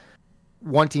 Kamala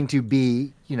wanting to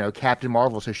be, Captain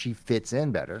Marvel so she fits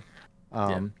in better.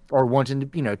 Or wanting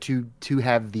to, to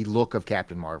have the look of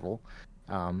Captain Marvel.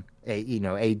 A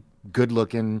good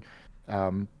looking,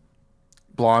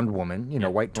 blonde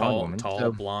woman, white blonde woman.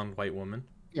 Tall, blonde, white woman.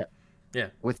 Yeah. Yeah.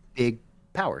 With big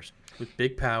powers. With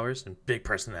big powers and big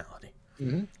personality.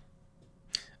 Mm-hmm.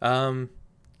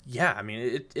 Yeah, I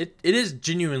mean, it is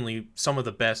genuinely some of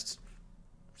the best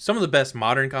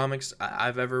modern comics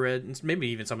I've ever read, and maybe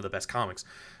even some of the best comics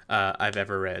I've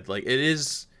ever read. Like, it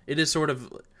is sort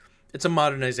of, it's a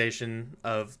modernization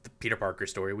of the Peter Parker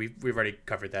story. We've already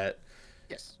covered that.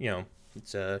 Yes.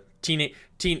 It's a teenager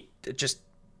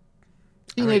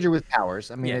with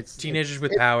powers. I mean, it's teenagers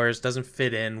with powers, doesn't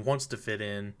fit in, wants to fit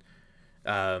in,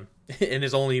 and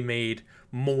is only made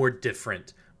more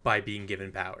different by being given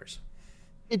powers.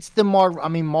 It's the Marvel. I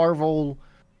mean, Marvel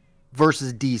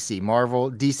versus DC.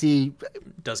 DC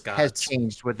Does has gods.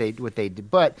 changed what they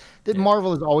did, but the Yeah.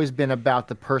 Marvel has always been about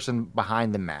the person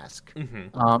behind the mask.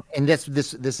 And this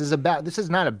is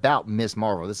not about Miss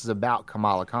Marvel. This is about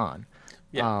Kamala Khan,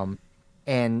 Yeah. um,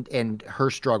 and her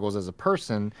struggles as a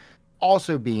person,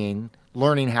 also being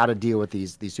learning how to deal with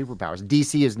these superpowers.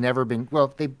 DC has never been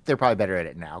well. They're probably better at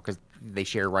it now because they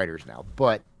share writers now,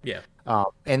 but Yeah.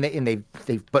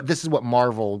 but this is what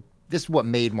Marvel. This is what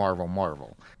made Marvel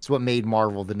Marvel. It's what made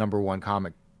Marvel the number one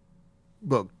comic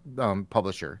book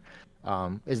publisher.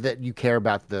 Is that you care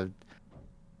about the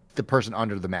person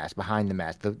under the mask, behind the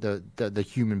mask, the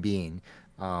human being,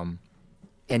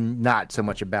 and not so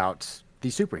much about the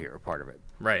superhero part of it.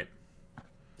 Right.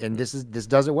 And this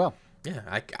does it well. Yeah,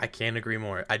 I can't agree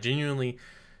more. I genuinely,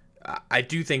 I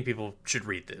do think people should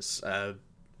read this.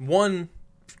 One,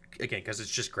 again, because it's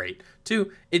just great.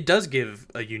 Two, it does give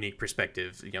a unique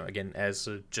perspective. You know, again, as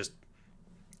a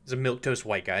milquetoast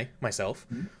white guy myself,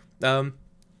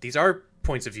 these are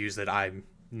points of views that I'm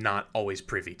not always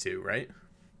privy to. Right.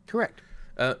 Correct.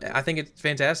 I think it's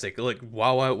fantastic. Like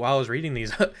while I was reading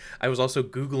these, I was also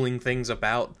Googling things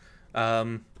about,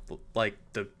 like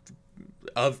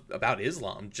about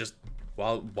Islam just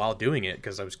while doing it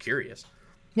because I was curious.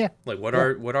 Yeah. Like what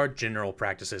are general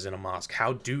practices in a mosque?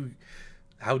 How do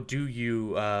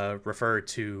you refer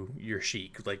to your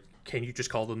sheikh? Like, can you just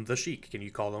call them the sheikh? Can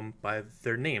you call them by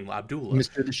their name, Abdullah?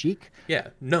 Mr. the Sheik? Yeah.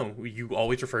 No, you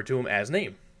always refer to him as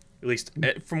name. At least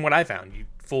from what I found,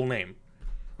 full name.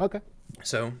 Okay.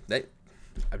 So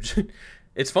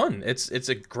it's fun. It's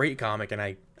a great comic, and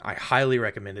I highly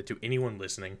recommend it to anyone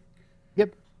listening.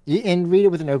 Yep. And read it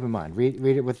with an open mind. Read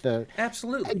it with the.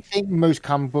 Absolutely. I think most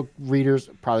comic book readers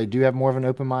probably do have more of an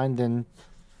open mind than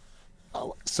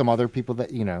some other people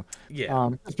that Yeah.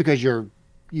 It's because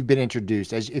you've been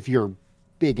introduced, as if you're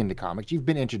big into comics, you've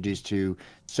been introduced to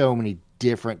so many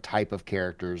different type of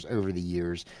characters over the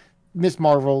years. Miss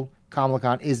Marvel, Kamala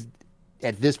Khan, is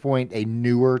at this point a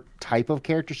newer type of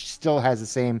character. She still has the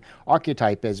same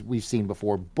archetype as we've seen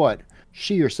before, but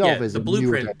she herself is the a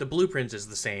blueprint. newer type. The blueprint is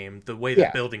the same. The way the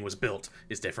building was built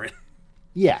is different.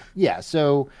 Yeah.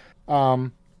 So,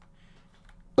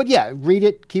 but yeah, read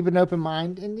it, keep an open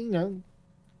mind, and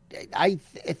I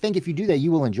think if you do that,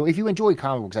 you will enjoy. If you enjoy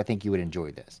comic books, I think you would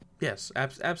enjoy this. Yes,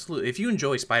 absolutely. If you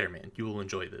enjoy Spider-Man, you will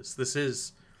enjoy this. This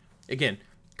is, again,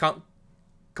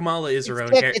 Kamala is her own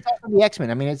character. It's also the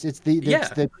X-Men. I mean, it's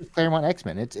the Claremont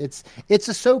X-Men. It's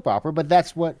a soap opera, but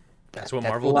that's what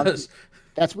Marvel does.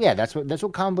 That's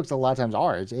what comic books a lot of times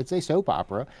are. It's a soap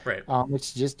opera. Right.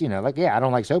 It's just I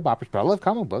don't like soap operas, but I love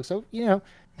comic books. So Yeah.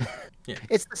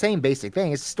 It's the same basic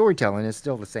thing. It's storytelling is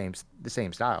still the same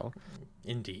style.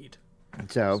 Indeed.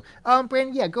 So,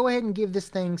 Brandon, go ahead and give this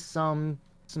thing some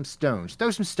stones.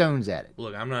 Throw some stones at it.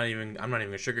 Look, I'm not even gonna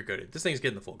sugarcoat it. This thing's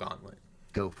getting the full gauntlet.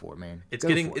 Go for it, man. It's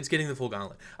getting the full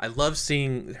gauntlet. I love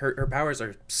seeing her powers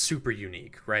are super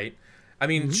unique, right? I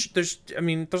mean, there's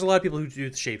a lot of people who do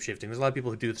the shape shifting. There's a lot of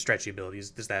people who do the stretchy abilities,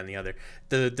 this, that, and the other.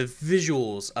 The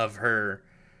visuals of her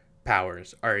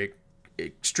powers are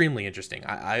extremely interesting.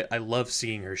 I love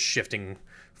seeing her shifting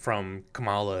from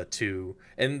Kamala to,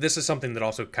 and this is something that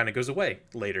also kind of goes away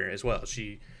later as well.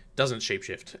 She doesn't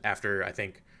shapeshift after, I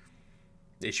think,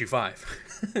 issue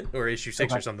 5 or issue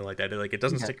 6 or something like that. Like, it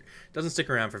doesn't stick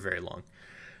around for very long.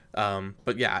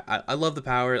 But yeah, I love the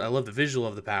power. I love the visual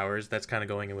of the powers. That's kind of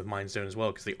going in with Mind Stone as well,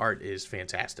 because the art is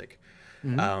fantastic.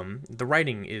 The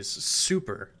writing is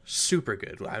super, super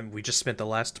good. We just spent the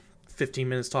last 15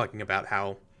 minutes talking about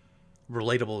how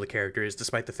relatable the character is,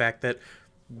 despite the fact that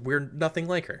we're nothing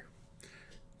like her.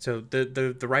 So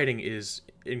the writing is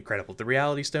incredible. The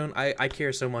Reality Stone, I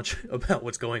care so much about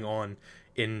what's going on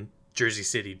in Jersey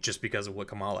City just because of what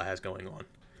Kamala has going on.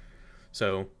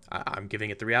 So I'm giving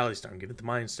it the Reality Stone. I'm giving it the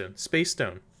Mind Stone. Space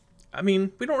Stone. I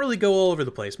mean, we don't really go all over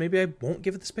the place. Maybe I won't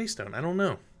give it the Space Stone. I don't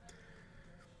know.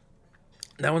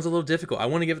 That one's a little difficult. I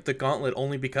want to give it the Gauntlet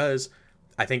only because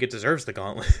I think it deserves the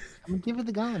Gauntlet. I'm gonna give it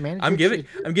the Gauntlet, man. I'm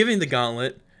giving the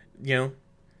Gauntlet.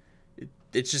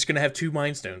 It's just gonna have 2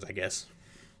 Mind Stones, I guess.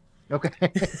 Okay.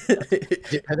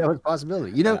 That was a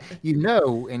possibility.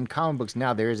 In comic books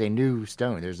now there is a new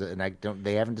stone.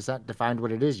 They haven't defined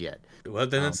what it is yet. Well,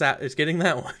 then it's getting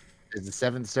that one. It's the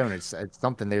 7th stone. It's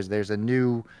something. There's a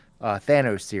new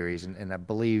Thanos series, and I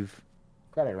believe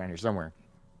got it around here somewhere.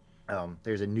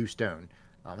 There's a new stone.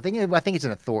 I think it's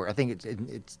in a Thor. I think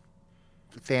it's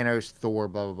Thanos, Thor,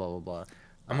 blah blah blah blah blah.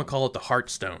 I'm gonna call it the Heart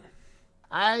Stone.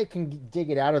 I can dig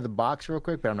it out of the box real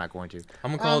quick, but I'm not going to.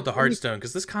 I'm gonna call it the Heart Stone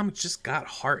because this comic just got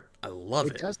heart. I love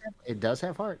it. It does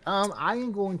have heart. I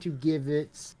am going to give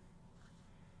it.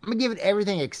 I'm gonna give it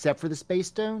everything except for the Space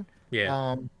Stone.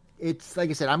 Yeah. it's like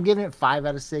I said, I'm giving it 5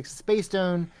 out of 6. Space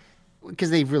Stone, because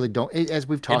they really don't, as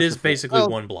we've talked. It is before, basically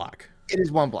one block. It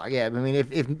is one block. Yeah, I mean,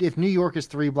 if New York is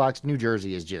 3 blocks, New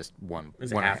Jersey is just one.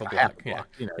 It's one half a block. Yeah.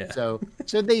 You know, Yeah. so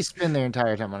they spend their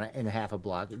entire time in a half a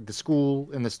block, the school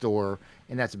and the store,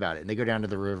 and that's about it. And they go down to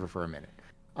the river for a minute.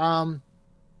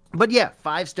 But yeah,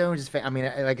 5 stones is. I mean,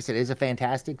 like I said, it's a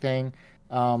fantastic thing.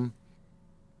 I'm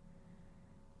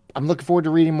looking forward to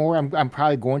reading more. I'm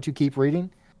probably going to keep reading.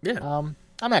 Yeah.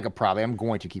 I'm not gonna probably. I'm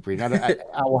going to keep reading. I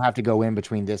will have to go in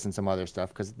between this and some other stuff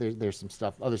because there's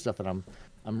some other stuff that I'm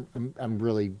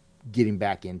really getting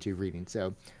back into reading.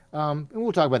 So, and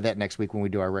we'll talk about that next week when we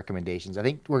do our recommendations. I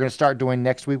think we're gonna start doing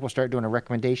next week. We'll start doing a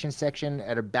recommendation section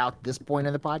at about this point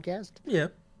in the podcast. Yeah.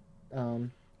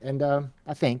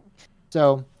 I think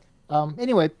so.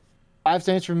 Anyway, 5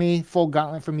 stones for me. Full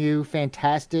gauntlet from you.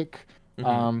 Fantastic.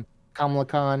 Kamala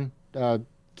Khan.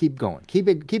 Keep going. Keep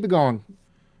it going.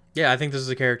 Yeah, I think this is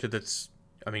a character that's,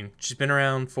 I mean, she's been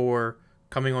around for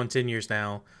coming on 10 years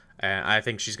now. I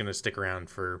think she's going to stick around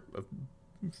for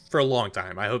a long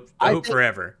time. I hope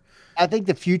forever. I think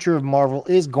the future of Marvel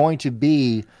is going to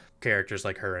be characters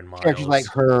like her and Miles. Characters like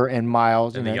her and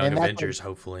Miles. And the Young Avengers,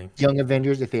 hopefully. Young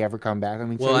Avengers, if they ever come back. I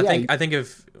mean, well, I think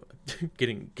if,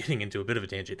 getting into a bit of a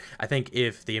tangent, I think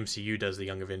if the MCU does the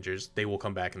Young Avengers, they will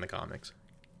come back in the comics.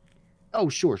 Oh,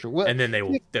 sure. Well, and then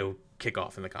they'll kick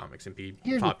off in the comics and be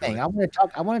here's popular. The thing.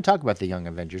 I want to talk about the Young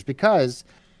Avengers because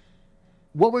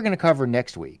what we're going to cover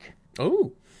next week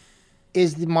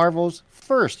is the Marvel's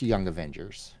first Young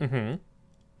Avengers. Mm-hmm.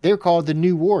 They're called the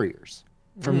New Warriors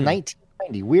from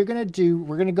 1990. We're going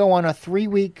to go on a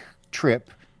 3-week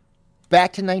trip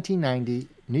back to 1990,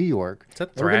 New York. Is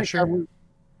that Thrasher?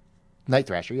 Night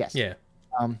Thrasher, yes. Yeah.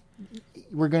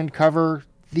 We're going to cover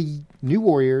the New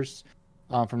Warriors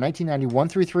from 1990, 1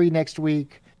 through 3 next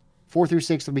week, 4 through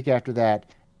 6 the week after that,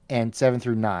 and 7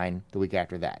 through 9 the week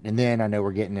after that. And then I know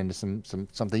we're getting into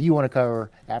something you want to cover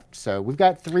after. So we've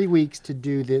got 3 weeks to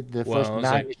do the first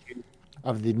 9 issues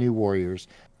of the New Warriors.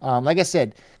 Like I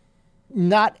said,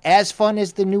 not as fun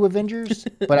as the New Avengers,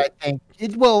 but I think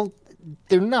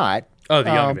they're not. Oh,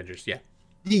 the Young Avengers, yeah.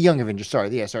 The Young Avengers, sorry.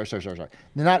 Yeah, sorry. They're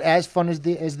not as fun as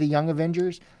the Young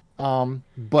Avengers,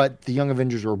 but the Young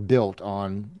Avengers were built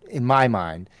on, in my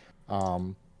mind,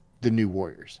 the New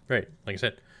Warriors. Right. Like I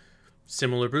said,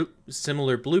 similar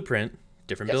blueprint,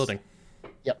 different building.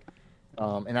 Yep.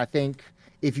 And I think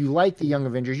if you like the Young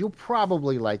Avengers, you'll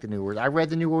probably like the New Warriors. I read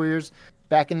the New Warriors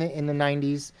back in the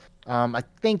 90s. I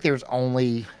think there's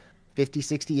only 50,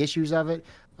 60 issues of it.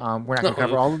 We're not going to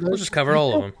cover all of those. We'll just cover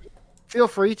all of them. Feel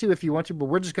free to if you want to, but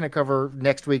we're just going to cover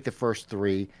next week the first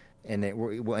 3, and then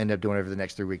we'll end up doing over the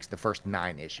next 3 weeks the first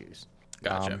 9 issues.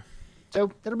 Gotcha. So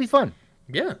that'll be fun.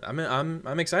 Yeah,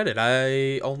 I'm excited.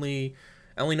 I only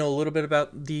know a little bit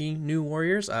about the New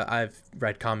Warriors. I've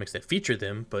read comics that feature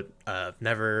them, but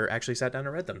never actually sat down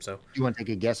and read them. So, you want to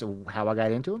take a guess of how I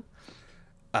got into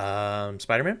them?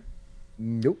 Spider-Man?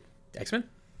 Nope. X-Men?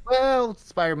 Well,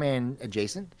 Spider-Man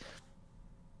adjacent.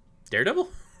 Daredevil?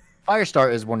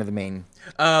 Firestar is one of the main.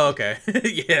 Oh, okay.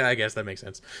 Yeah, I guess that makes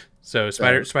sense. So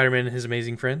Spider-Man and his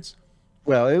amazing friends?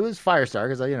 Well, it was Firestar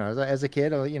because, as a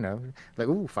kid, like,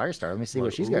 ooh, Firestar. Let me see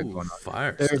what she's got going on.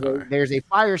 Firestar. There's a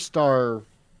Firestar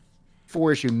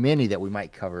 4-issue mini that we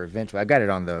might cover eventually. I got it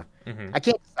on the. I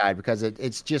can't decide because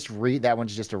it's just that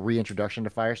one's just a reintroduction to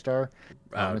Firestar.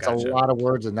 It's a lot of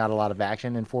words and not a lot of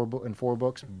action in four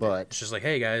books, but it's just like,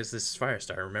 hey guys, this is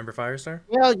Firestar. Remember Firestar?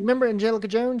 Yeah, remember Angelica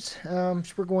Jones?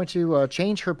 We're going to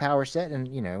change her power set and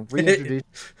reintroduce.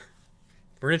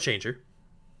 We're gonna change her.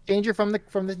 Change her from the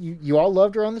you all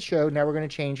loved her on the show. Now we're going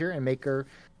to change her and make her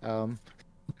a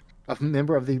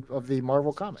member of the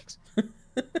Marvel Comics.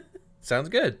 Sounds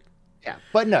good. Yeah,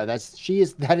 but no,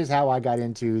 that is how I got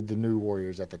into the New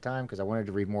Warriors at the time because I wanted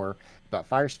to read more about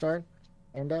Firestar,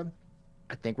 and I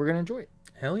think we're going to enjoy it.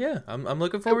 Hell yeah, I'm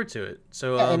looking forward to it.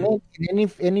 So and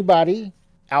anybody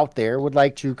out there would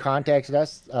like to contact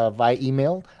us via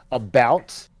email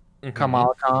about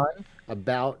Kamala Khan,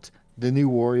 about the New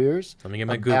Warriors. Let me get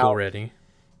my Google ready.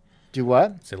 Do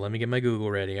what? So let me get my Google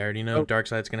ready. I already know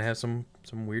Darkseid's going to have some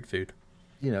weird food.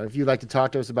 If you'd like to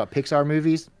talk to us about Pixar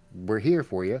movies, we're here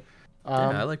for you.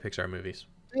 Yeah, I like Pixar movies.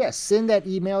 Yeah, send that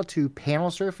email to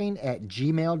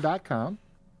panelsurfing@gmail.com.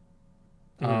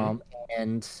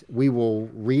 And we will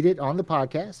read it on the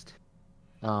podcast.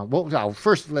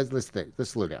 First, let's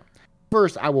slow down.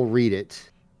 First, I will read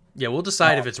it. Yeah, we'll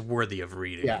decide if it's worthy of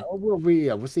reading. Yeah,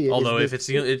 we'll see. Although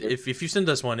if you send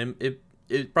us one, it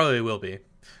probably will be.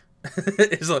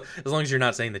 as long as you're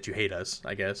not saying that you hate us,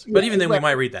 I guess. But even then, we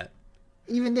might read that.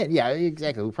 Even then, yeah,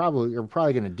 exactly. We're probably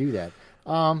going to do that.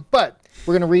 But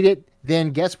we're going to read it,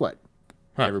 then guess what,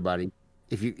 Huh. everybody?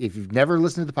 If you've never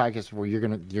listened to the podcast before, you're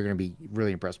gonna be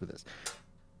really impressed with this.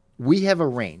 We have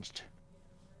arranged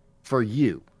for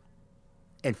you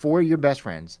and for your best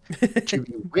friends to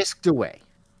be whisked away,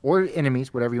 or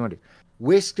enemies, whatever you want to do,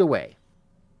 whisked away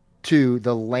to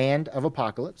the land of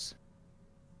Apocalypse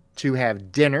to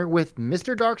have dinner with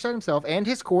Mr. Darkseid himself and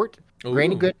his court,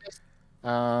 Granny Ooh. Goodness,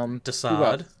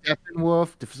 Desaad.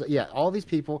 Steppenwolf, all these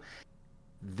people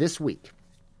this week.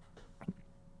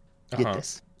 Get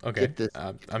this. Okay. Get this.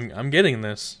 I'm getting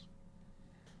this.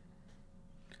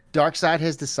 Darkseid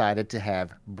has decided to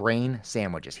have brain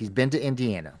sandwiches. He's been to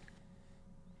Indiana.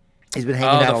 He's been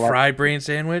hanging out a lot. Fried brain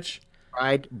sandwich?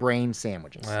 Fried brain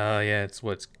sandwiches. Yeah, it's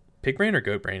pig brain or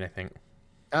goat brain, I think.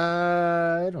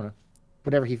 I don't know.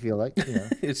 Whatever he feel like. You know.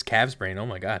 It's calf's brain. Oh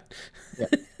my god. Yeah.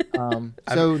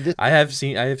 I have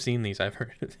seen these. I've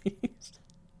heard of these.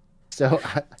 So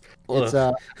it's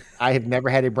I have never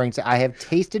had a brain. I have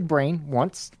tasted brain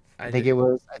once. I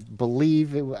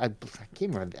believe it was. I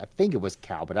can't remember. I think it was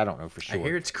cow, but I don't know for sure. I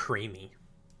hear it's creamy.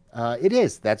 It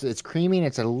is. It's creamy and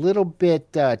it's a little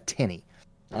bit tinny.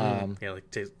 Yeah,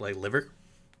 like liver.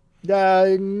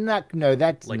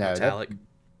 That's Metallic.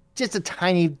 Just a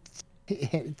tiny.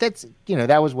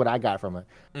 That was what I got from it.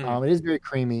 It is very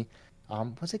creamy.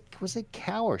 Was it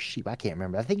cow or sheep? I can't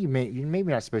remember. I think you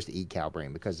maybe not supposed to eat cow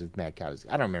brain because of mad cows.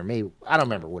 I don't remember. I don't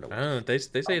remember what it was. I don't know. They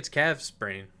say it's calf's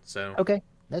brain. So okay,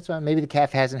 that's fine. Maybe the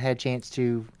calf hasn't had a chance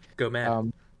to go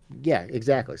mad. Yeah,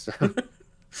 exactly. So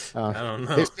I don't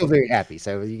know. They're still very happy.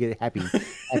 So you get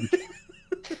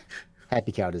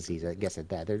happy cow disease. I guess at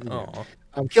that.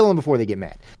 Kill them before they get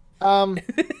mad.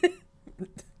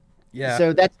 Yeah.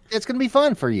 So that's gonna be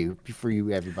fun for you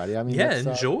everybody. I mean, yeah,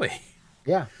 enjoy.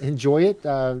 Enjoy it.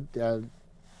 Let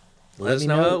us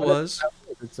know how it was.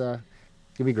 It's gonna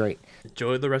be great.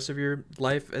 Enjoy the rest of your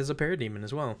life as a parademon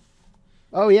as well.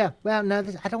 Oh yeah. Well, no,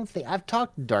 I don't think I've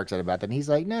talked to Darkseid about that. And he's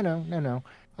like, no.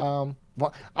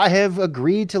 Well, I have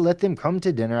agreed to let them come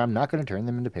to dinner. I'm not going to turn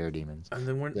them into parademons. And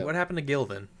then what happened to Gil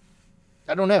then?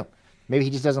 I don't know. Maybe he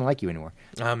just doesn't like you anymore.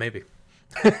 Maybe.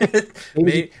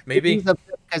 maybe he's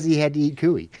upset because he had to eat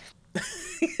Cooey.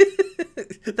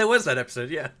 That was that episode,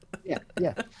 yeah. Yeah.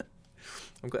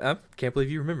 I can't believe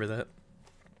you remember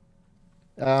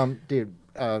that. Dude,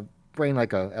 brain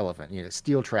like an elephant.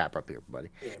 Steel trap up here, buddy.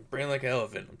 Yeah, brain like an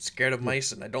elephant. I'm scared of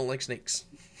mice and I don't like snakes.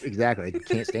 Exactly.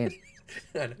 Can't stand it.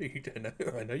 I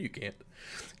know you can't.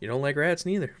 You don't like rats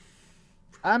neither.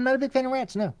 I'm not a big fan of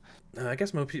rats, no. I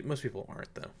guess most people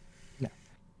aren't though.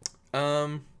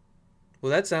 No. Well,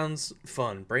 that sounds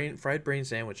fun. Fried brain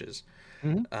sandwiches.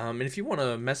 Mm-hmm. And if you want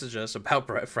to message us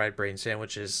about fried brain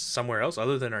sandwiches somewhere else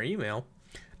other than our email,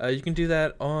 you can do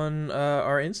that on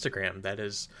our Instagram. That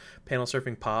is Panel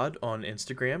Surfing Pod on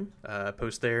Instagram.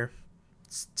 Post there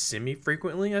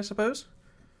semi-frequently, I suppose.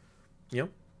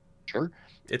 Sure.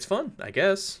 It's fun, I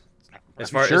guess. As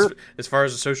far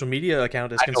as a social media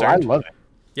account is concerned. I love it.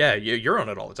 Yeah, you're on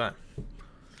it all the time.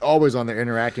 Always on there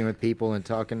interacting with people and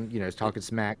talking, talking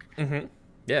smack. Mm-hmm.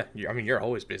 Yeah, you're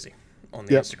always busy on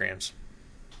the Instagrams.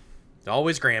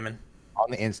 Always gramming. On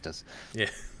the Instas. Yeah.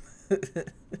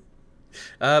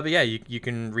 But yeah, you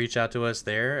can reach out to us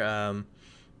there.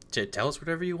 To tell us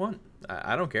whatever you want.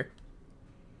 I don't care.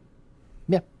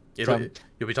 Yeah. You'll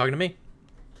be talking to me.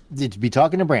 You'll be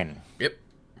talking to Brandon. Yep.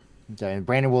 And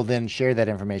Brandon will then share that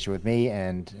information with me,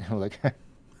 and like.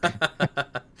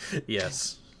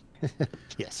 Yes.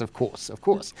 Yes, of course. Of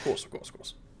course.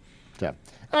 So, all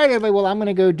right, everybody. Well, I'm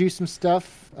gonna go do some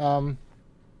stuff.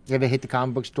 Gotta hit the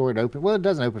comic book store. It open. Well, it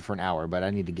doesn't open for an hour, but I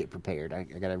need to get prepared. I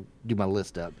gotta do my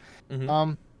list up.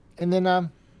 Mm-hmm. And then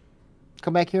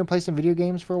come back here and play some video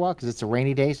games for a while because it's a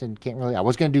rainy day, so can't really. I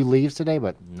was gonna do leaves today,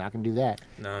 but I'm not gonna do that.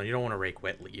 No, you don't want to rake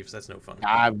wet leaves. That's no fun.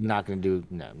 I'm not gonna do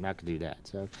that.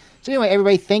 So anyway,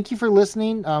 everybody, thank you for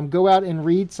listening. Go out and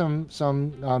read some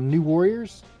New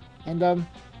Warriors, and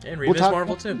read Miss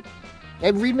Marvel too.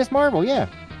 And read Miss Marvel, yeah.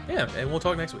 Yeah, and we'll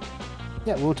talk next week.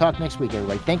 Yeah, we'll talk next week,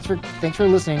 everybody. Thanks for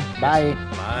listening. Bye.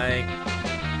 Bye.